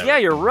God! Yeah,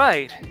 you're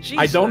right. Jesus.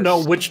 I don't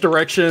know which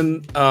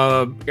direction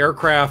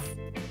aircraft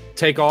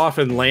take off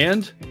and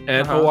land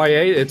at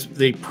OIA.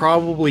 They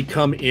probably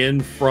come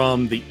in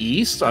from the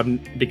east,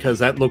 because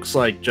that looks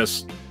like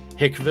just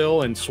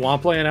Hickville and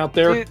Swampland out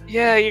there. Dude,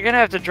 yeah, you're gonna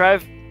have to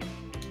drive.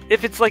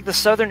 If it's like the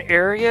southern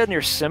area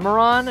near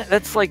Cimarron,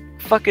 that's like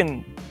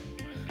fucking.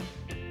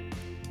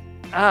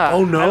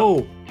 Oh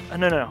no!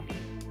 No.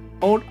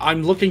 Oh,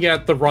 I'm looking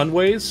at the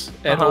runways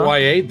at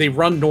OIA. They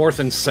run north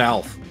and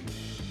south.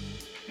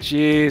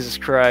 Jesus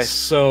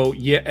Christ. So,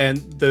 yeah, and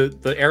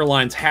the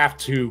airlines have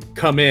to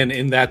come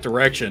in that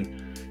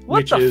direction.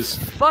 What the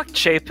fuck,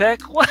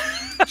 Chapek? What?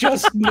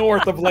 Just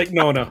north of Lake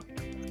Nona.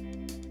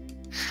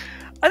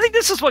 I think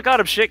this is what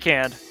got him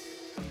shit-canned.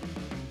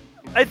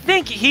 I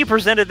think he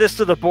presented this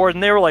to the board,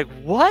 and they were like,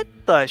 what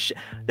the shit?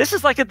 This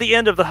is like at the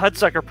end of the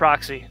Hudsucker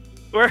proxy.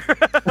 Where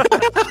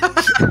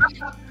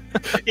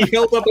he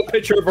held up a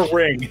picture of a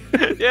ring.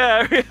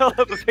 Yeah, he held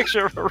up a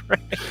picture of a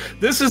ring.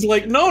 This is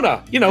Lake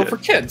Nona, for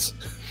kids.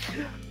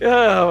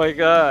 Oh my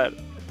God.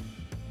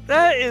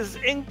 That is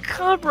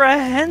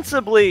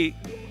incomprehensibly...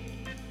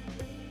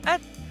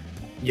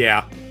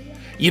 Yeah.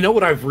 You know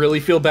what I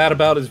really feel bad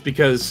about is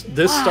because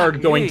this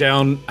started going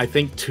down, I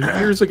think, 2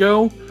 years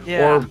ago?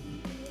 Yeah. Or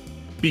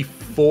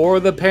before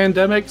the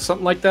pandemic,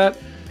 something like that,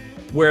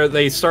 where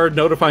they started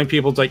notifying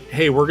people, it's like,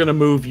 hey, we're going to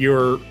move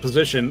your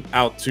position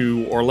out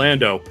to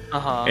Orlando.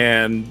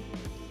 And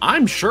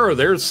I'm sure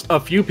there's a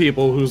few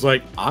people who's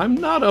like, I'm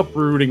not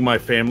uprooting my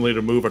family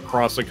to move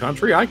across the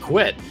country. I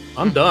quit.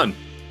 I'm done.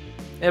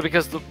 Yeah,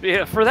 because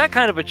for that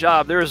kind of a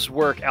job, there is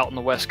work out in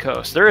the West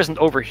Coast. There isn't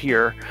over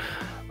here.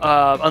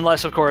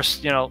 Unless, of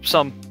course,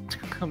 some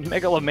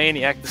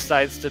megalomaniac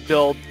decides to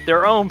build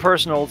their own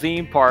personal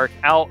theme park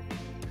out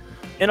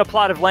in a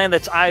plot of land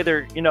that's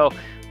either,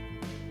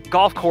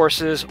 golf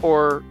courses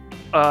or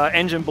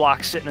engine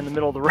blocks sitting in the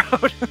middle of the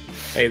road.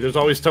 Hey, there's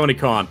always Tony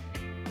Khan.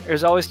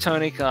 There's always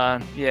Tony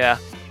Khan, yeah.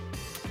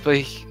 But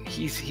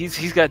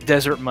he's got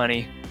desert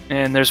money,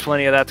 and there's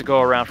plenty of that to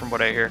go around from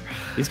what I hear.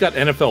 He's got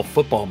NFL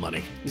football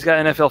money. He's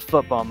got NFL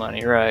football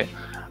money, right.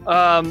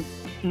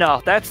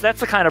 No, that's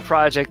the kind of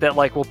project that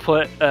will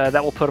put a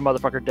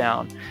motherfucker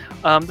down.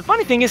 The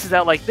funny thing is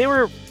that they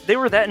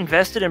were that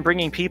invested in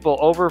bringing people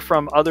over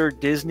from other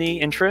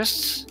Disney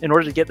interests in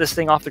order to get this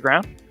thing off the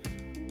ground.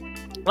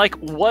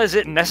 Was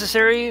it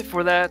necessary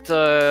for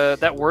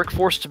that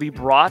workforce to be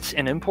brought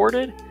and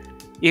imported?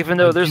 Even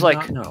though there's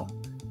no.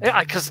 Yeah,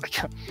 because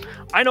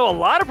I know a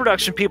lot of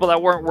production people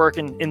that weren't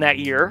working in that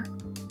year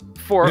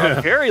for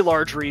a very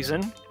large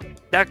reason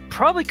that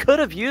probably could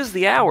have used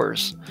the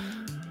hours.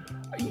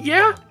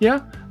 Yeah.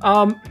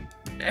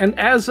 And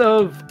as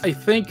of, I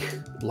think,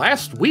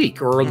 last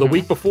week or the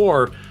week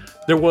before,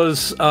 There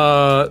was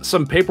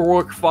some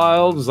paperwork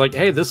filed. It was like,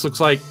 hey, this looks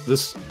like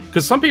this,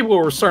 because some people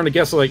were starting to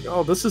guess like,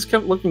 oh, this is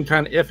looking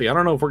kind of iffy. I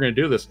don't know if we're going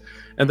to do this.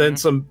 And then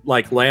some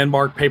like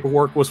landmark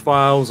paperwork was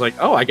filed. It was like,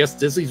 oh, I guess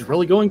Disney's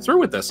really going through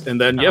with this. And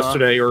then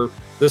yesterday or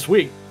this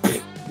week,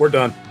 we're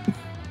done.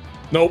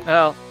 Nope.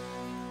 Oh,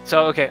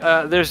 so okay.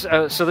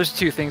 There's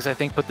two things I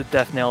think put the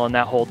death nail in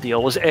that whole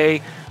deal. Was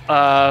A,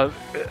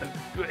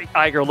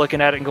 Iger looking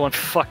at it and going,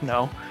 "Fuck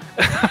no."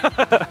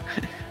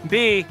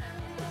 B,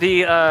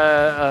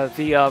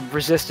 the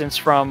resistance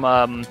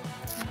from,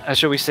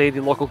 shall we say,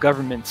 the local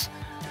governments.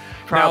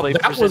 Probably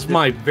now, that was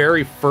my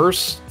very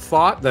first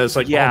thought. That it's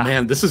like, oh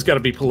man, this has got to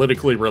be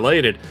politically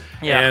related.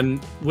 Yeah. And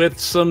with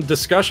some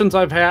discussions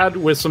I've had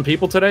with some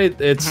people today,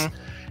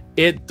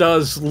 it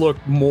does look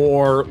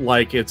more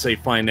like it's a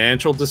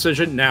financial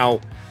decision. Now,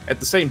 at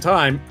the same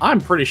time,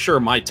 I'm pretty sure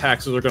my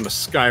taxes are going to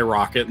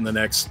skyrocket in the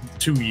next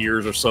 2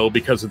 years or so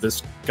because of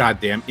this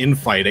goddamn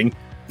infighting.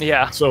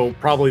 Yeah. So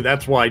probably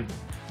that's why,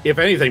 if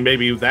anything,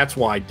 maybe that's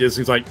why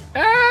Disney's like,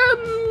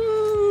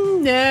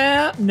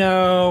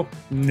 no.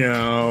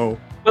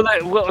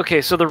 Well,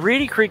 okay, so the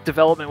Reedy Creek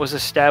development was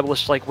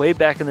established like way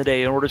back in the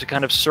day in order to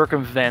kind of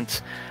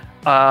circumvent,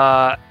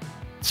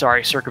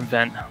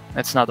 circumvent.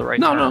 That's not the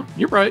right term. No,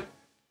 you're right.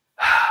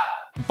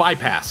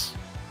 Bypass.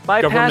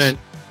 Government.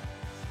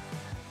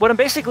 What I'm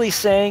basically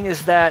saying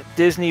is that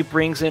Disney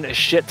brings in a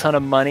shit ton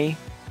of money.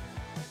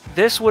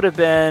 This would have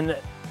been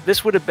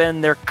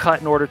their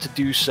cut in order to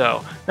do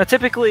so. Now,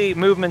 typically,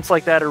 movements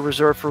like that are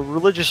reserved for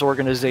religious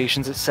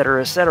organizations, et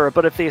cetera,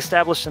 but if they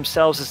establish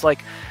themselves as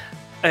like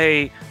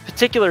a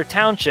particular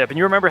township, and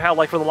you remember how,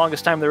 like, for the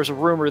longest time, there was a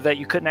rumor that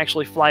you couldn't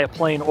actually fly a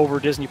plane over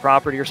Disney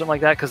property or something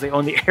like that because they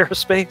own the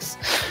airspace.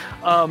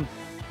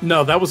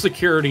 No, that was a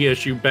security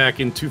issue back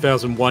in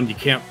 2001. You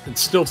can't,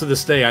 it's still to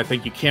this day, I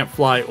think you can't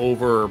fly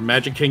over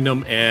Magic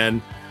Kingdom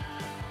and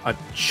a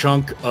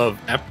chunk of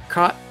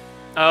Epcot.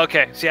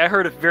 Okay, see, I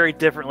heard it very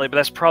differently, but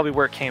that's probably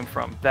where it came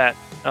from, that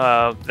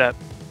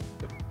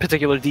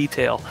particular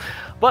detail.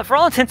 But for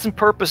all intents and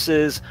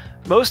purposes,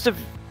 most of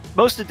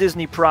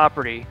Disney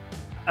property,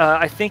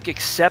 I think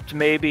except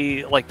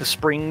maybe like the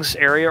Springs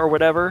area or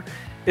whatever,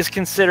 is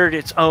considered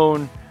its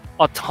own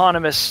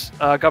autonomous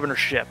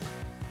governorship.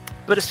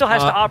 But it still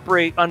has to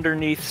operate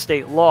underneath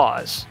state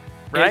laws,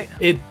 right?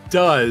 It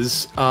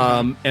does,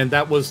 and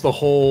that was the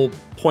whole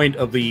point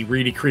of the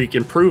Reedy Creek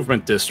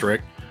Improvement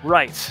District.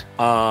 Right.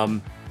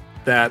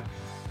 That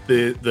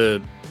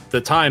the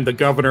time the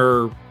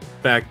governor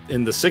back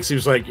in the 60s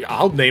was like,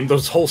 I'll name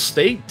this whole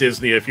state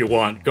Disney if you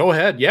want. Go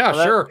ahead. Yeah,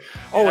 well, sure.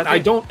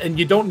 And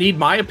you don't need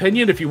my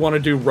opinion if you want to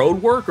do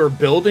road work or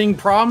building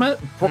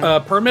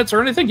permits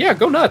or anything. Yeah,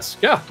 go nuts.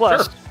 Yeah.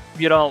 Plus, sure.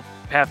 You don't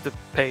have to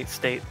pay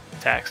state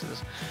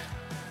taxes.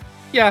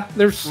 Yeah,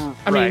 there's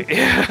I mean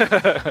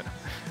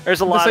there's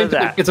a lot of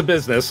that. It's a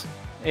business.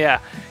 Yeah.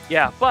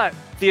 But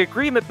the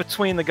agreement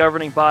between the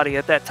governing body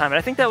at that time, and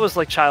I think that was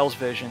like Child's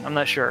Vision. I'm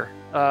not sure.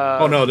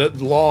 That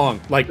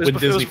long, like when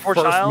Disney first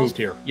Child's? moved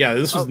here. Yeah,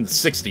 this was in the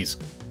 60s.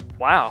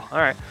 Wow. All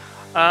right.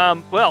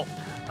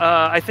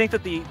 I think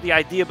that the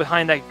idea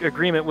behind that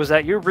agreement was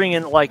that you're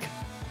bringing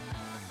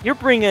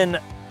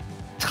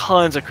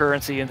tons of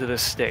currency into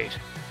this state.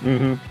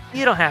 Mm-hmm.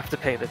 You don't have to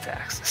pay the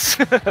taxes.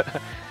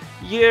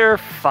 You're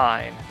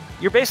fine.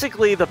 You're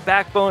basically the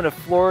backbone of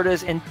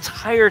Florida's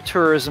entire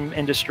tourism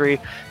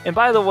industry. And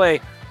by the way,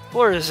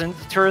 Florida's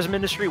tourism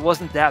industry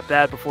wasn't that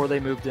bad before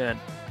they moved in.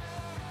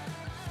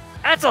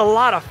 That's a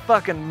lot of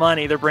fucking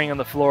money they're bringing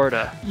to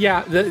Florida.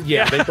 Yeah,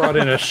 they brought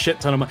in a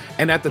shit ton of money.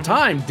 And at the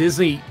time,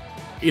 Disney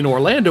in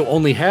Orlando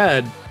only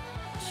had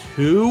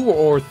 2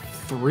 or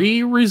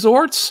 3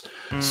 resorts.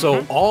 Mm-hmm.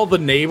 So all the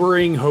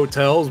neighboring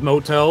hotels,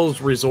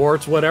 motels,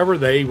 resorts, whatever,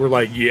 they were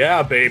like,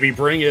 yeah, baby,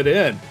 bring it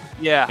in.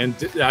 Yeah. And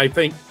I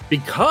think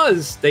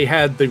because they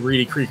had the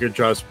Reedy Creek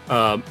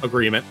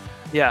agreement,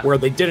 where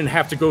they didn't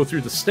have to go through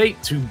the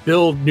state to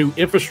build new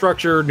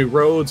infrastructure, new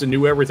roads, and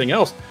new everything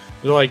else,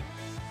 they're like,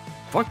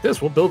 fuck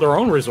this, we'll build our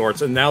own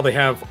resorts. And now they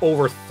have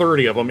over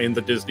 30 of them in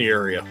the Disney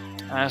area.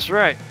 That's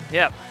right.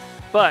 Yeah.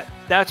 But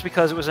that's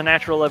because it was a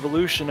natural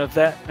evolution of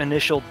that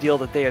initial deal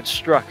that they had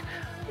struck.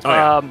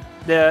 And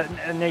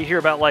you hear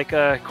about like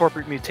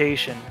corporate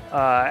mutation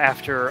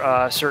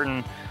after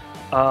certain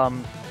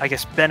I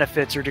guess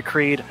benefits are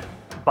decreed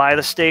by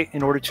the state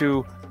in order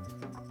to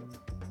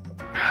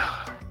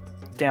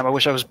damn, I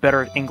wish I was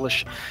better at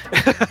English.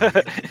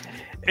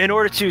 In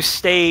order to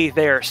stay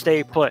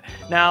put.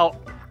 Now,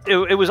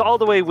 it was all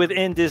the way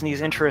within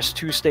Disney's interest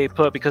to stay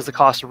put because the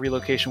cost of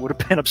relocation would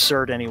have been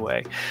absurd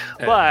anyway.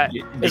 But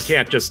you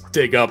can't just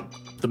dig up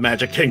the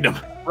Magic Kingdom.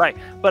 Right.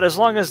 But as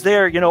long as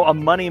they're, a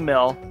money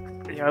mill,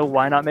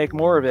 why not make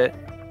more of it?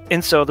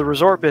 And so the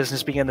resort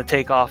business began to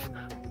take off.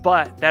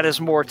 But that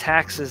is more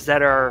taxes that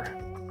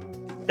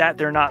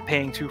they're not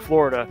paying to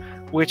Florida,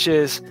 which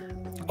is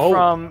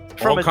from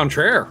au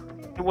contraire.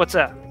 What's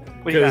that?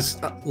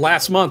 Because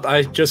last month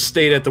I just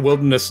stayed at the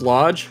Wilderness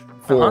Lodge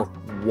for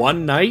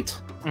one night,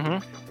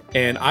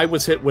 and I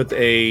was hit with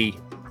a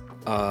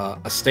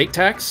state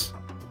tax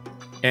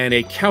and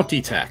a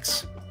county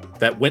tax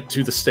that went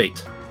to the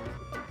state.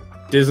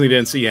 Disney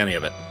didn't see any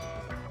of it.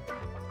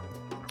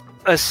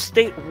 A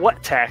state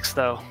what tax,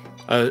 though?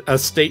 A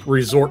state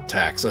resort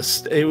tax.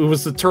 It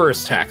was the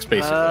tourist tax,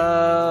 basically.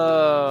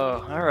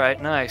 Oh, all right,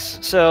 nice.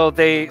 So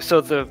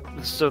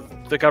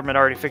the government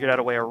already figured out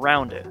a way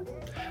around it.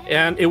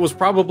 And it was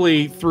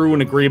probably through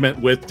an agreement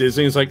with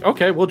Disney. It's like,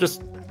 okay, we'll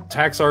just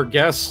tax our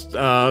guests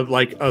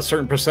like a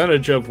certain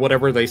percentage of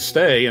whatever they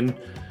stay, and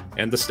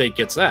the state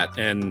gets that.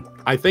 And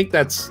I think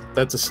that's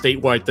a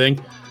statewide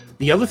thing.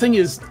 The other thing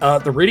is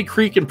the Reedy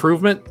Creek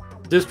Improvement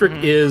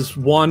District is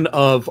one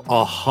of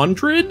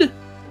 100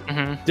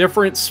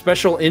 different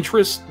special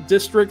interest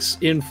districts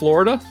in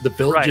Florida. The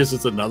Villages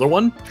is another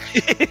one.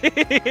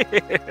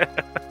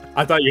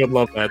 I thought you would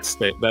love that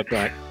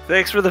fact.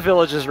 Thanks for the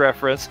Villages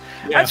reference.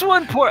 Yeah.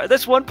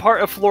 That's one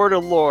part of Florida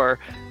lore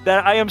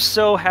that I am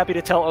so happy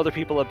to tell other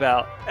people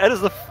about. That is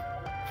the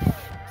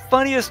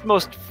funniest,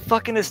 most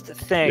fuckingest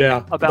thing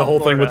about the whole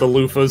Florida. thing with the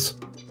loofahs.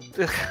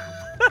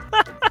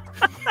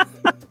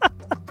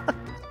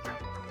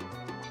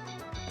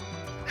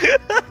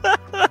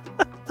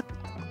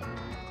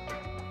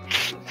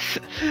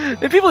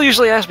 And people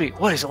usually ask me,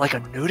 what is it, like a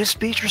nudist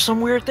beach or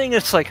some weird thing?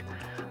 It's like,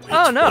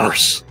 oh no,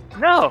 worse.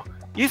 No,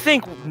 you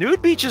think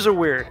nude beaches are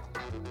weird?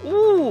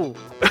 Ooh,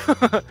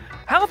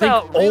 how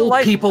about real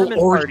life women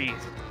parties?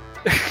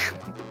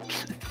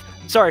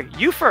 Sorry,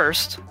 you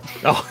first.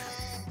 Oh,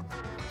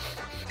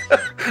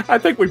 I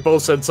think we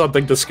both said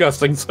something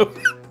disgusting. So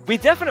we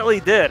definitely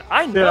did.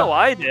 I know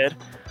I did.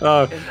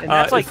 And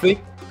that's like.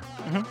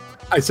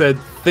 I said,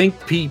 think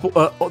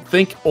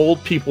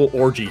old people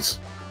orgies.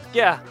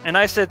 Yeah, and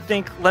I said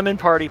think lemon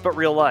party, but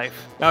real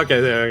life.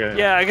 Okay, there.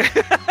 Yeah.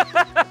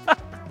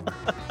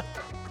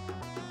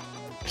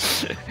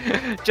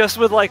 Just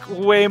with like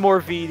way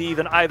more VD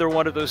than either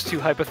one of those two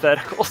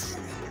hypotheticals.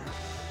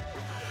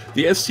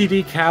 The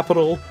STD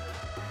capital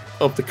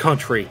of the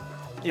country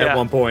at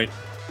one point.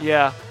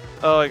 Yeah.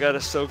 Oh my god,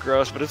 it's so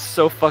gross, but it's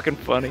so fucking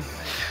funny.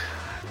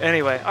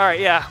 Anyway, all right,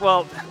 yeah,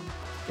 well,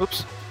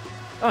 oops.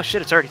 Oh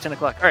shit, it's already 10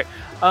 o'clock. All right.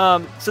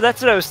 So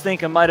that's what I was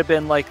thinking might have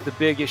been like the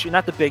big issue.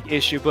 Not the big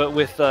issue, but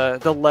with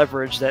the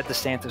leverage that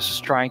DeSantis is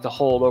trying to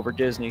hold over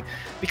Disney.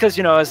 Because,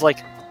 as like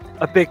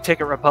a big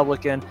ticket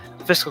Republican,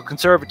 fiscal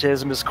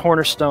conservatism is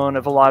cornerstone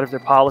of a lot of their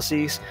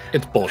policies.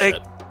 It's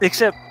bullshit.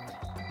 Except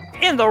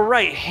in the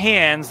right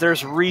hands,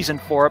 there's reason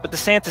for it. But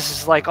DeSantis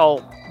is like,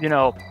 I'll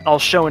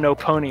show no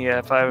pony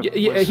if I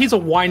he's a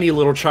whiny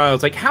little child.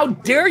 It's like, how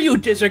dare you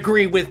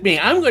disagree with me?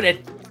 I'm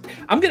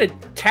gonna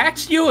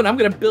tax you, and I'm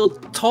gonna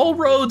build toll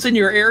roads in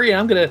your area.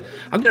 I'm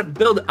gonna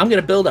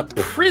build a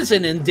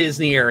prison in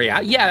Disney area.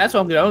 Yeah, that's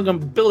what I'm gonna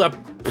build a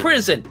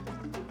prison.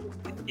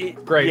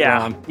 Great,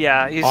 Ron.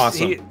 Yeah, he's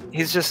awesome.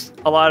 He's just,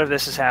 a lot of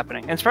this is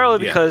happening, and it's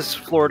probably because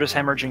Florida's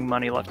hemorrhaging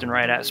money left and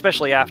right,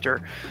 especially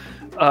after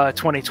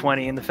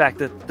 2020, and the fact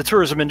that the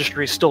tourism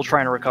industry is still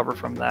trying to recover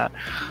from that.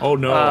 Oh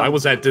no, I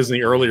was at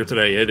Disney earlier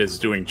today. It is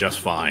doing just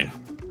fine.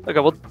 Okay,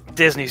 well,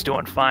 Disney's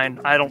doing fine.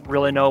 I don't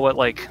really know what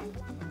like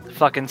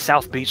fucking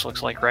South Beach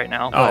looks like right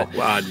now.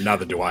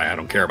 Neither do I. I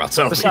don't care about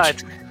South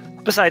Beach.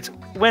 Besides,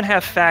 when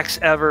have facts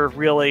ever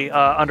really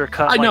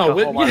undercut? I know.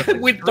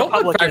 We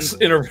don't let facts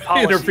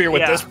interfere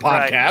with this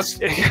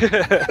podcast.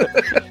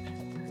 Right.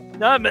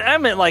 No, I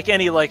meant like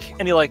any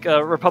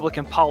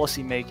Republican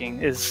policy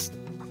making is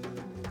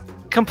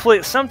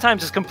complete.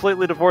 Sometimes it's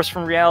completely divorced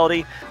from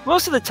reality.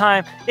 Most of the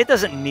time, it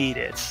doesn't need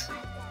it.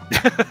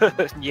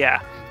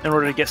 Yeah, in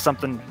order to get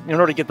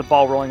the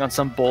ball rolling on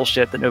some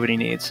bullshit that nobody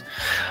needs.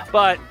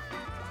 But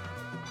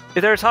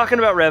if they're talking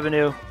about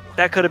revenue,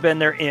 that could have been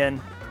their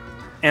in,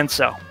 and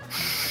so.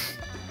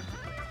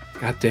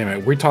 God damn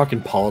it, we're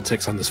talking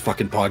politics on this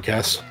fucking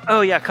podcast.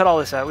 Oh yeah, cut all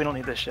this out. We don't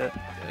need this shit.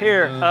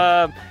 Here,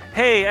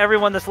 hey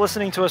everyone that's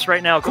listening to us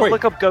right now, go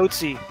look up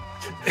Goatsy.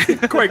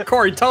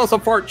 Corey, tell us a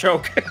fart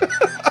joke.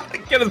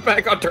 Get us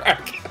back on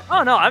track.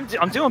 Oh no, I'm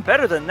doing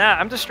better than that.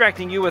 I'm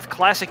distracting you with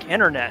classic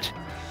internet.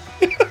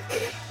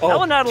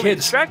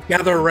 Kids,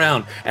 gather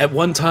around. At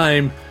one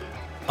time,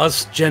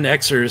 us Gen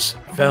Xers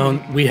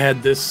found we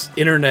had this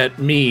internet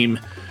meme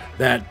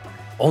that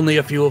only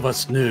a few of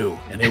us knew,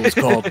 and it was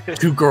called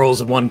Two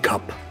Girls in One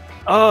Cup.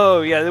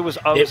 Oh yeah, it was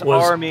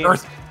our meme.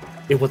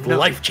 It was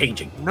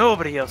life-changing.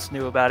 Nobody else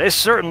knew about it. It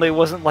certainly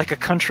wasn't like a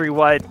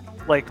countrywide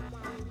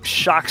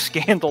shock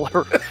scandal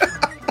or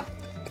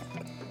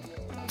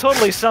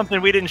totally something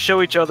we didn't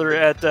show each other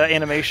at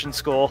animation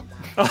school.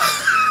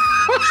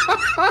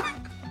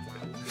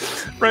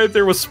 Right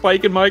there was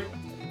Spike and Mike.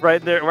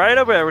 Right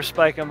over there was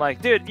Spike and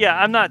Mike. Dude, yeah,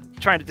 I'm not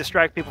trying to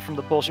distract people from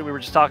the bullshit we were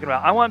just talking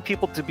about. I want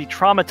people to be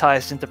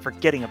traumatized into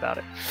forgetting about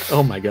it.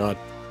 Oh my god.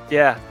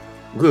 Yeah.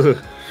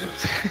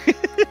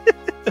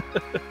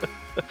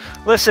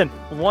 Listen,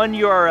 one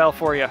URL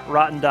for you,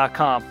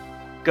 rotten.com.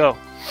 Go.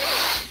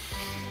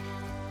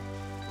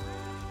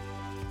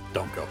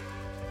 Don't go.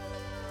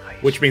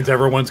 Which means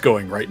everyone's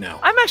going right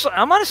now.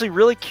 I'm honestly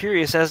really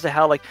curious as to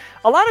how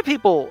a lot of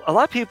people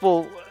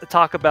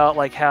talk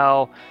about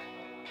how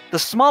the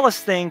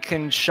smallest thing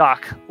can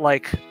shock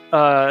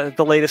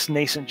the latest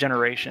nascent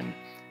generation.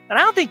 And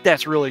I don't think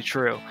that's really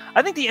true.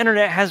 I think the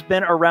internet has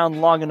been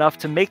around long enough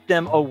to make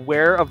them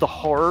aware of the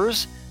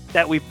horrors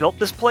that we built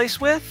this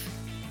place with.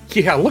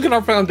 Yeah, look at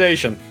our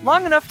foundation.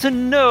 Long enough to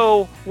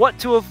know what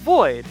to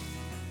avoid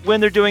when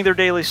they're doing their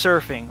daily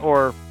surfing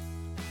or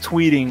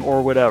tweeting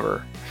or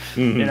whatever.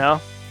 Mm-hmm. You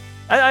know?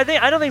 I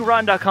don't think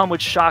Rotten.com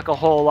would shock a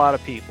whole lot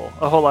of people,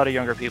 a whole lot of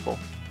younger people.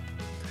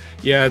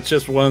 Yeah, it's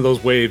just one of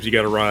those waves you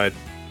got to ride.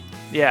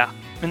 Yeah.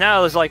 And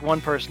now there's like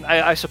one person,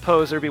 I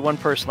suppose there'd be one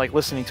person like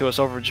listening to us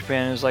over in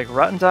Japan who's like,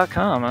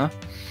 Rotten.com, huh?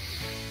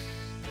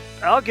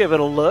 I'll give it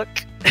a look.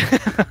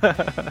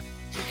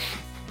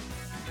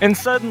 And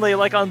suddenly,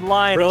 like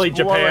online, really,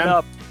 it's blowing Japan?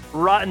 up.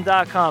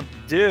 Rotten.com.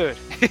 Dude.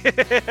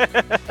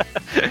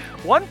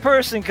 One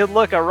person could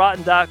look at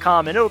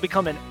Rotten.com and it'll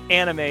become an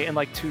anime in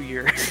like 2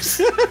 years.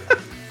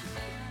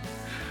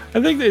 I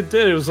think they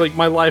did. It was like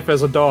My Life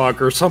as a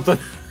Dog or something.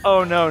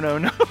 Oh, no. No.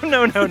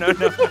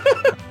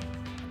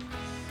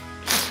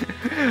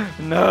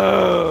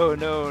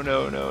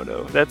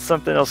 That's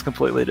something else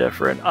completely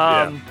different.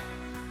 Yeah.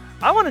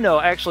 I want to know,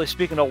 actually,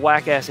 speaking of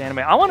whack-ass anime,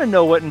 I want to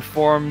know what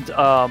informed,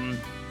 what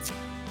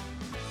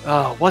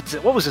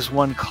was this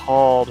one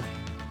called?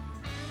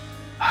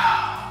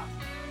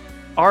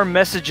 Our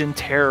Message in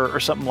Terror or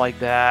something like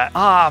that.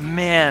 Ah,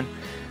 man.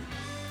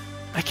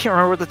 I can't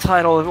remember what the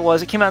title of it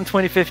was. It came out in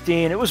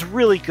 2015. It was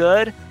really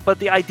good, but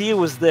the idea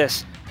was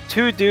this.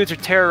 2 dudes are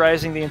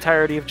terrorizing the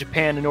entirety of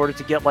Japan in order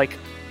to get, like,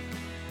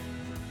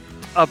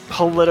 a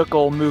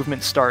political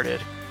movement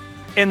started.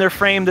 And they're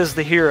framed as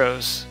the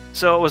heroes,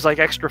 so it was, like,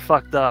 extra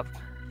fucked up.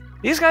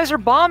 These guys are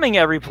bombing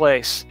every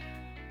place,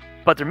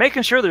 but they're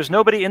making sure there's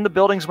nobody in the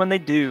buildings when they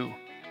do.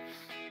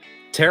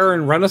 Terror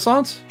and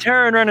Renaissance?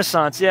 Terror and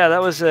Renaissance, yeah,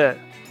 that was it.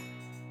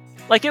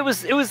 Like, it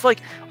was like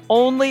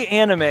only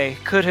anime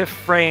could have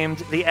framed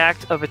the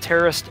act of a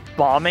terrorist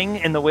bombing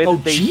in the way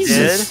that they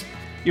Jesus. did.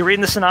 You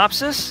reading the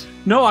synopsis?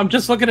 No, I'm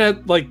just looking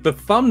at like the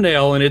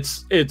thumbnail, and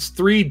it's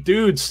 3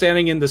 dudes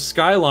standing in the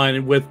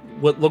skyline with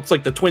what looks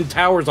like the Twin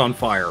Towers on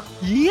fire.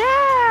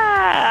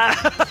 Yeah.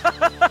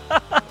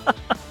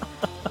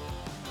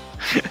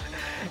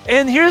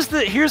 And here's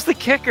the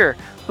kicker.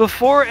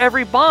 Before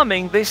every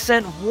bombing, they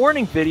sent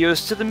warning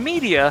videos to the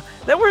media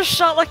that were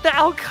shot like the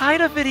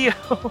Al-Qaeda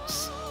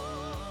videos.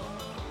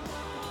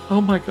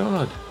 Oh my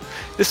god.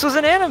 This was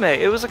an anime.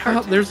 It was a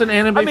cartoon. There's an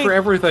anime for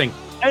everything.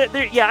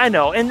 Yeah, I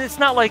know. And it's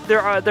not like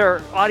there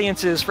are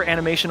audiences for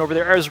animation over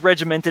there as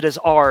regimented as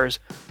ours.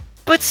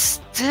 But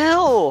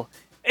still.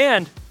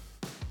 And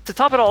to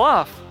top it all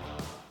off,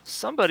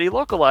 somebody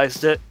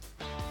localized it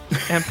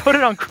and put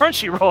it on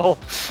Crunchyroll.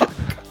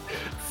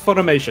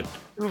 Funimation.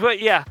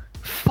 But yeah,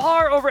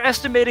 far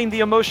overestimating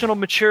the emotional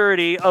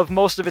maturity of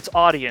most of its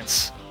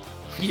audience.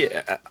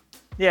 Yeah.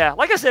 Yeah,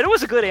 like I said, it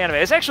was a good anime.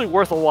 It's actually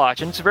worth a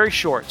watch, and it's very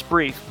short. It's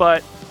brief,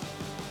 but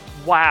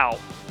wow.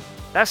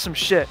 That's some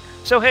shit.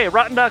 So hey,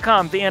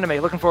 Rotten.com, the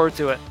anime, looking forward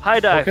to it. High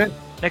Dive,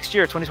 next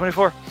year,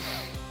 2024.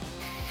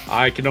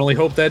 I can only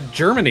hope that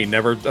Germany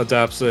never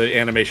adopts an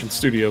animation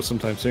studio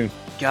sometime soon.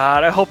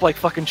 God, I hope like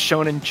fucking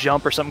Shonen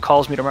Jump or something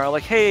calls me tomorrow.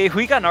 Like, hey,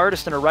 we got an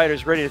artist and a writer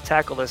who's ready to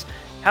tackle this.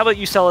 How about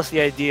you sell us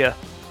the idea?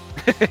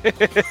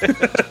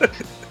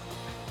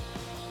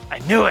 I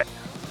knew it.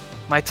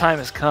 My time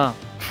has come.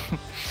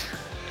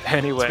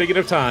 Anyway. Speaking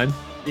of time.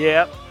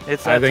 Yep,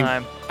 it's that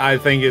time. I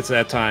think it's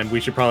that time. We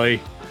should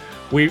probably...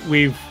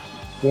 We've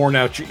worn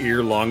out your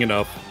ear long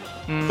enough.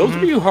 Mm-hmm. Those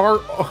of you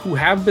who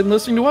have been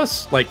listening to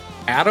us, like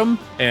Adam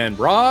and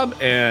Rob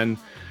and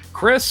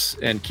Chris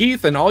and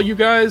Keith and all you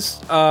guys,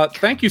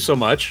 thank you so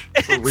much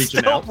for reaching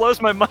out. It still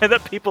blows my mind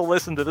that people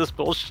listen to this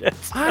bullshit.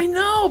 I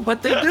know,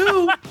 but they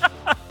do.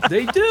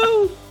 They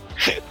do.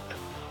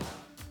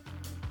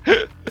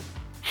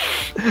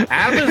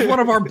 Adam is one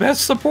of our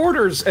best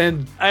supporters,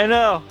 and I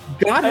know.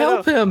 God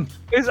help him.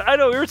 I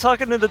know. We were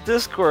talking in the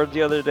Discord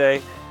the other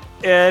day,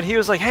 and he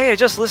was like, "Hey, I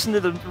just listened to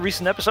the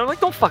recent episode." I'm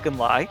like, "Don't fucking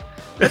lie.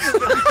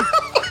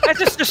 That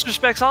just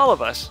disrespects all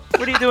of us.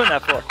 What are you doing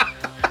that for?"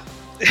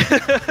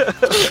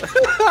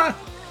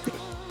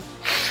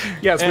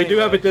 Yes, anyway. We do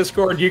have a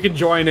Discord. You can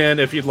join in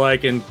if you'd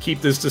like and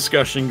keep this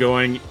discussion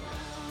going.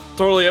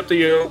 Totally up to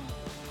you.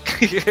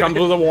 Comes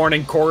with a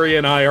warning. Corey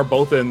and I are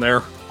both in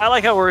there. I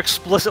like how we're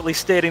explicitly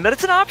stating that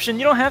it's an option.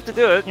 You don't have to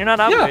do it. You're not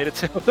obligated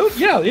to.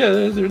 Yeah.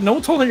 No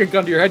one's holding your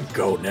gun to your head.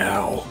 Go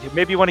now.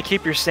 Maybe you want to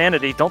keep your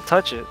sanity. Don't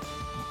touch it.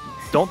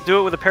 Don't do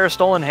it with a pair of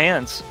stolen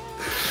hands.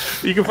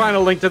 You can find a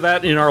link to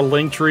that in our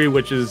link tree,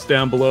 which is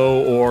down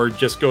below, or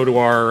just go to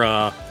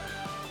our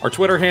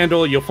Twitter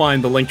handle. You'll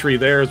find the link tree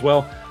there as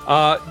well.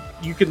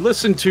 You can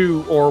listen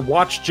to or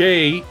watch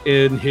Jay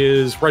in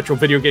his retro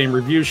video game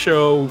review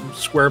show,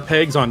 Square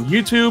Pegs, on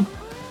YouTube.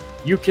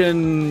 You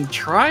can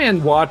try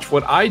and watch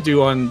what I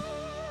do on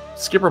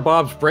Skipper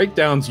Bob's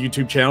Breakdowns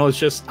YouTube channel. It's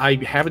just I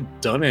haven't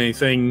done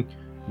anything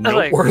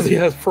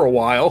noteworthy for a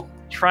while.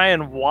 Try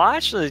and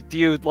watch? Do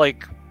you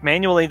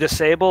manually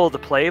disable the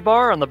play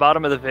bar on the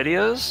bottom of the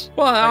videos.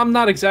 Well, I'm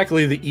not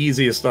exactly the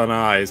easiest on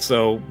eyes,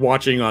 so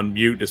watching on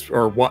mute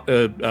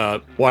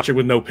watching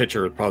with no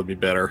picture would probably be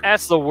better.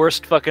 That's the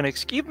worst fucking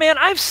excuse. Man,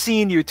 I've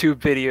seen YouTube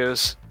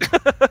videos.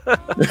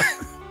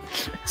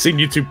 Seen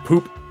YouTube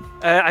poop?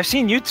 I've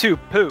seen YouTube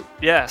poop,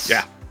 yes.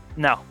 Yeah.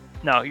 No,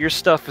 your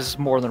stuff is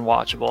more than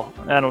watchable.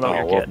 I don't know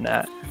what you're getting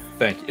at.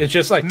 Thank you. It's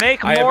just like...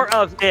 Make more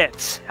of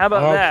it. How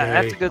about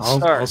that? That's a good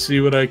start. I'll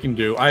see what I can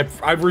do.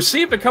 I've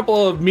received a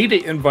couple of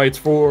media invites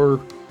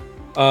for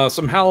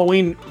some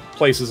Halloween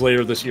places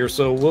later this year,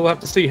 so we'll have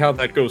to see how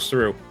that goes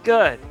through.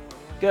 Good.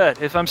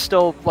 If I'm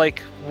still,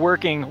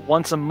 working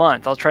once a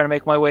month, I'll try to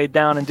make my way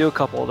down and do a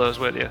couple of those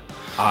with you.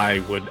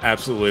 I would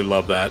absolutely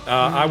love that.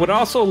 I would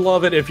also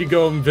love it if you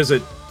go and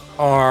visit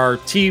our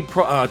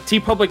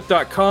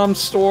tpublic.com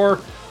store.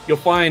 You'll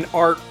find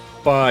art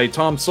by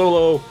Tom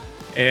Solo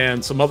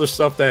and some other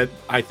stuff that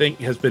I think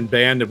has been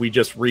banned and we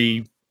just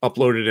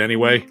re-uploaded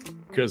anyway.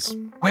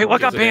 Wait,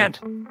 what got banned?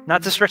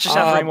 Not to stretch this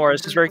out anymore.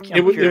 This is very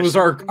curious. It was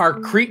our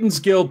Cretans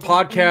Guild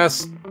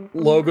podcast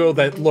logo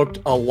that looked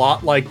a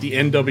lot like the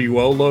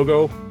NWO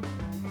logo.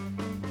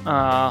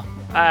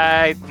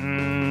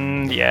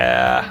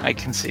 Yeah, I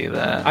can see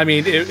that. I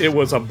mean, it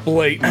was a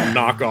blatant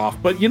knockoff,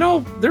 but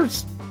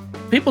there's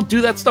people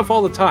do that stuff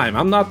all the time.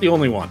 I'm not the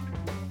only one.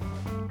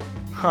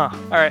 Huh.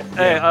 All right.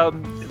 Yeah. Hey,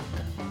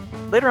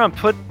 later on,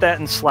 put that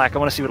in Slack. I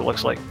want to see what it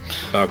looks like.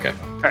 Okay.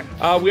 All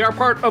right. We are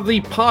part of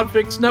the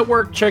Podfix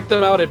Network. Check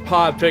that out at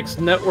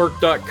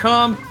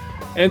podfixnetwork.com.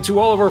 And to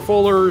all of our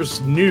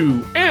followers,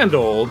 new and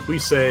old, we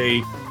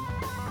say,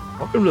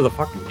 welcome to the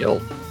fucking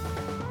guild.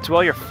 To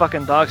all your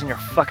fucking dogs and your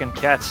fucking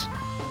cats.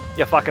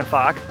 You fucking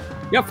fuck.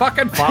 You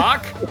fucking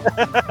fuck?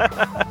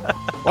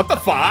 What the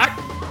fuck?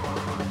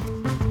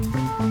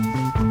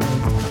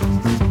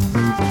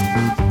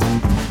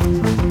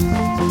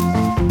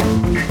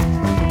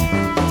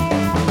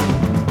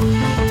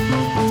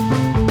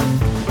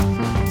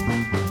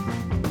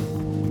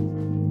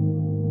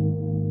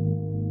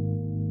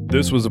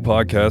 This was a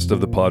podcast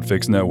of the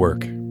Podfix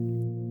Network.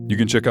 You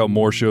can check out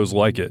more shows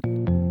like it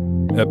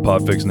at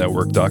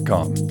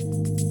podfixnetwork.com.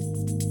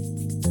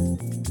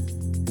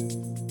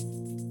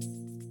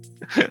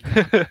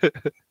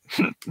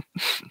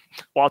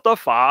 What the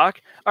fuck?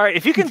 All right,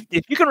 if you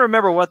can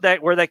remember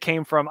where that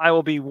came from, I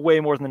will be way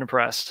more than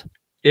impressed.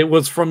 It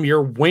was from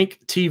your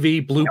Wink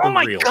TV blooper reel. Oh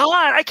my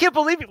god, I can't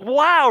believe it.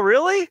 Wow,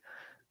 really?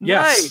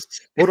 Yes.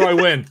 Nice. What do I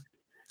win?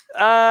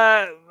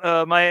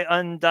 My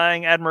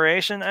undying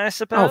admiration, I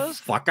suppose. Oh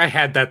fuck, I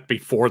had that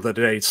before the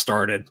day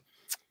started.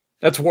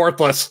 That's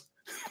worthless.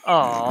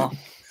 Aw.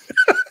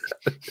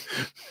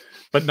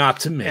 But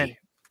not to me.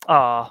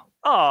 But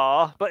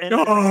in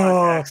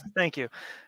context. Thank you.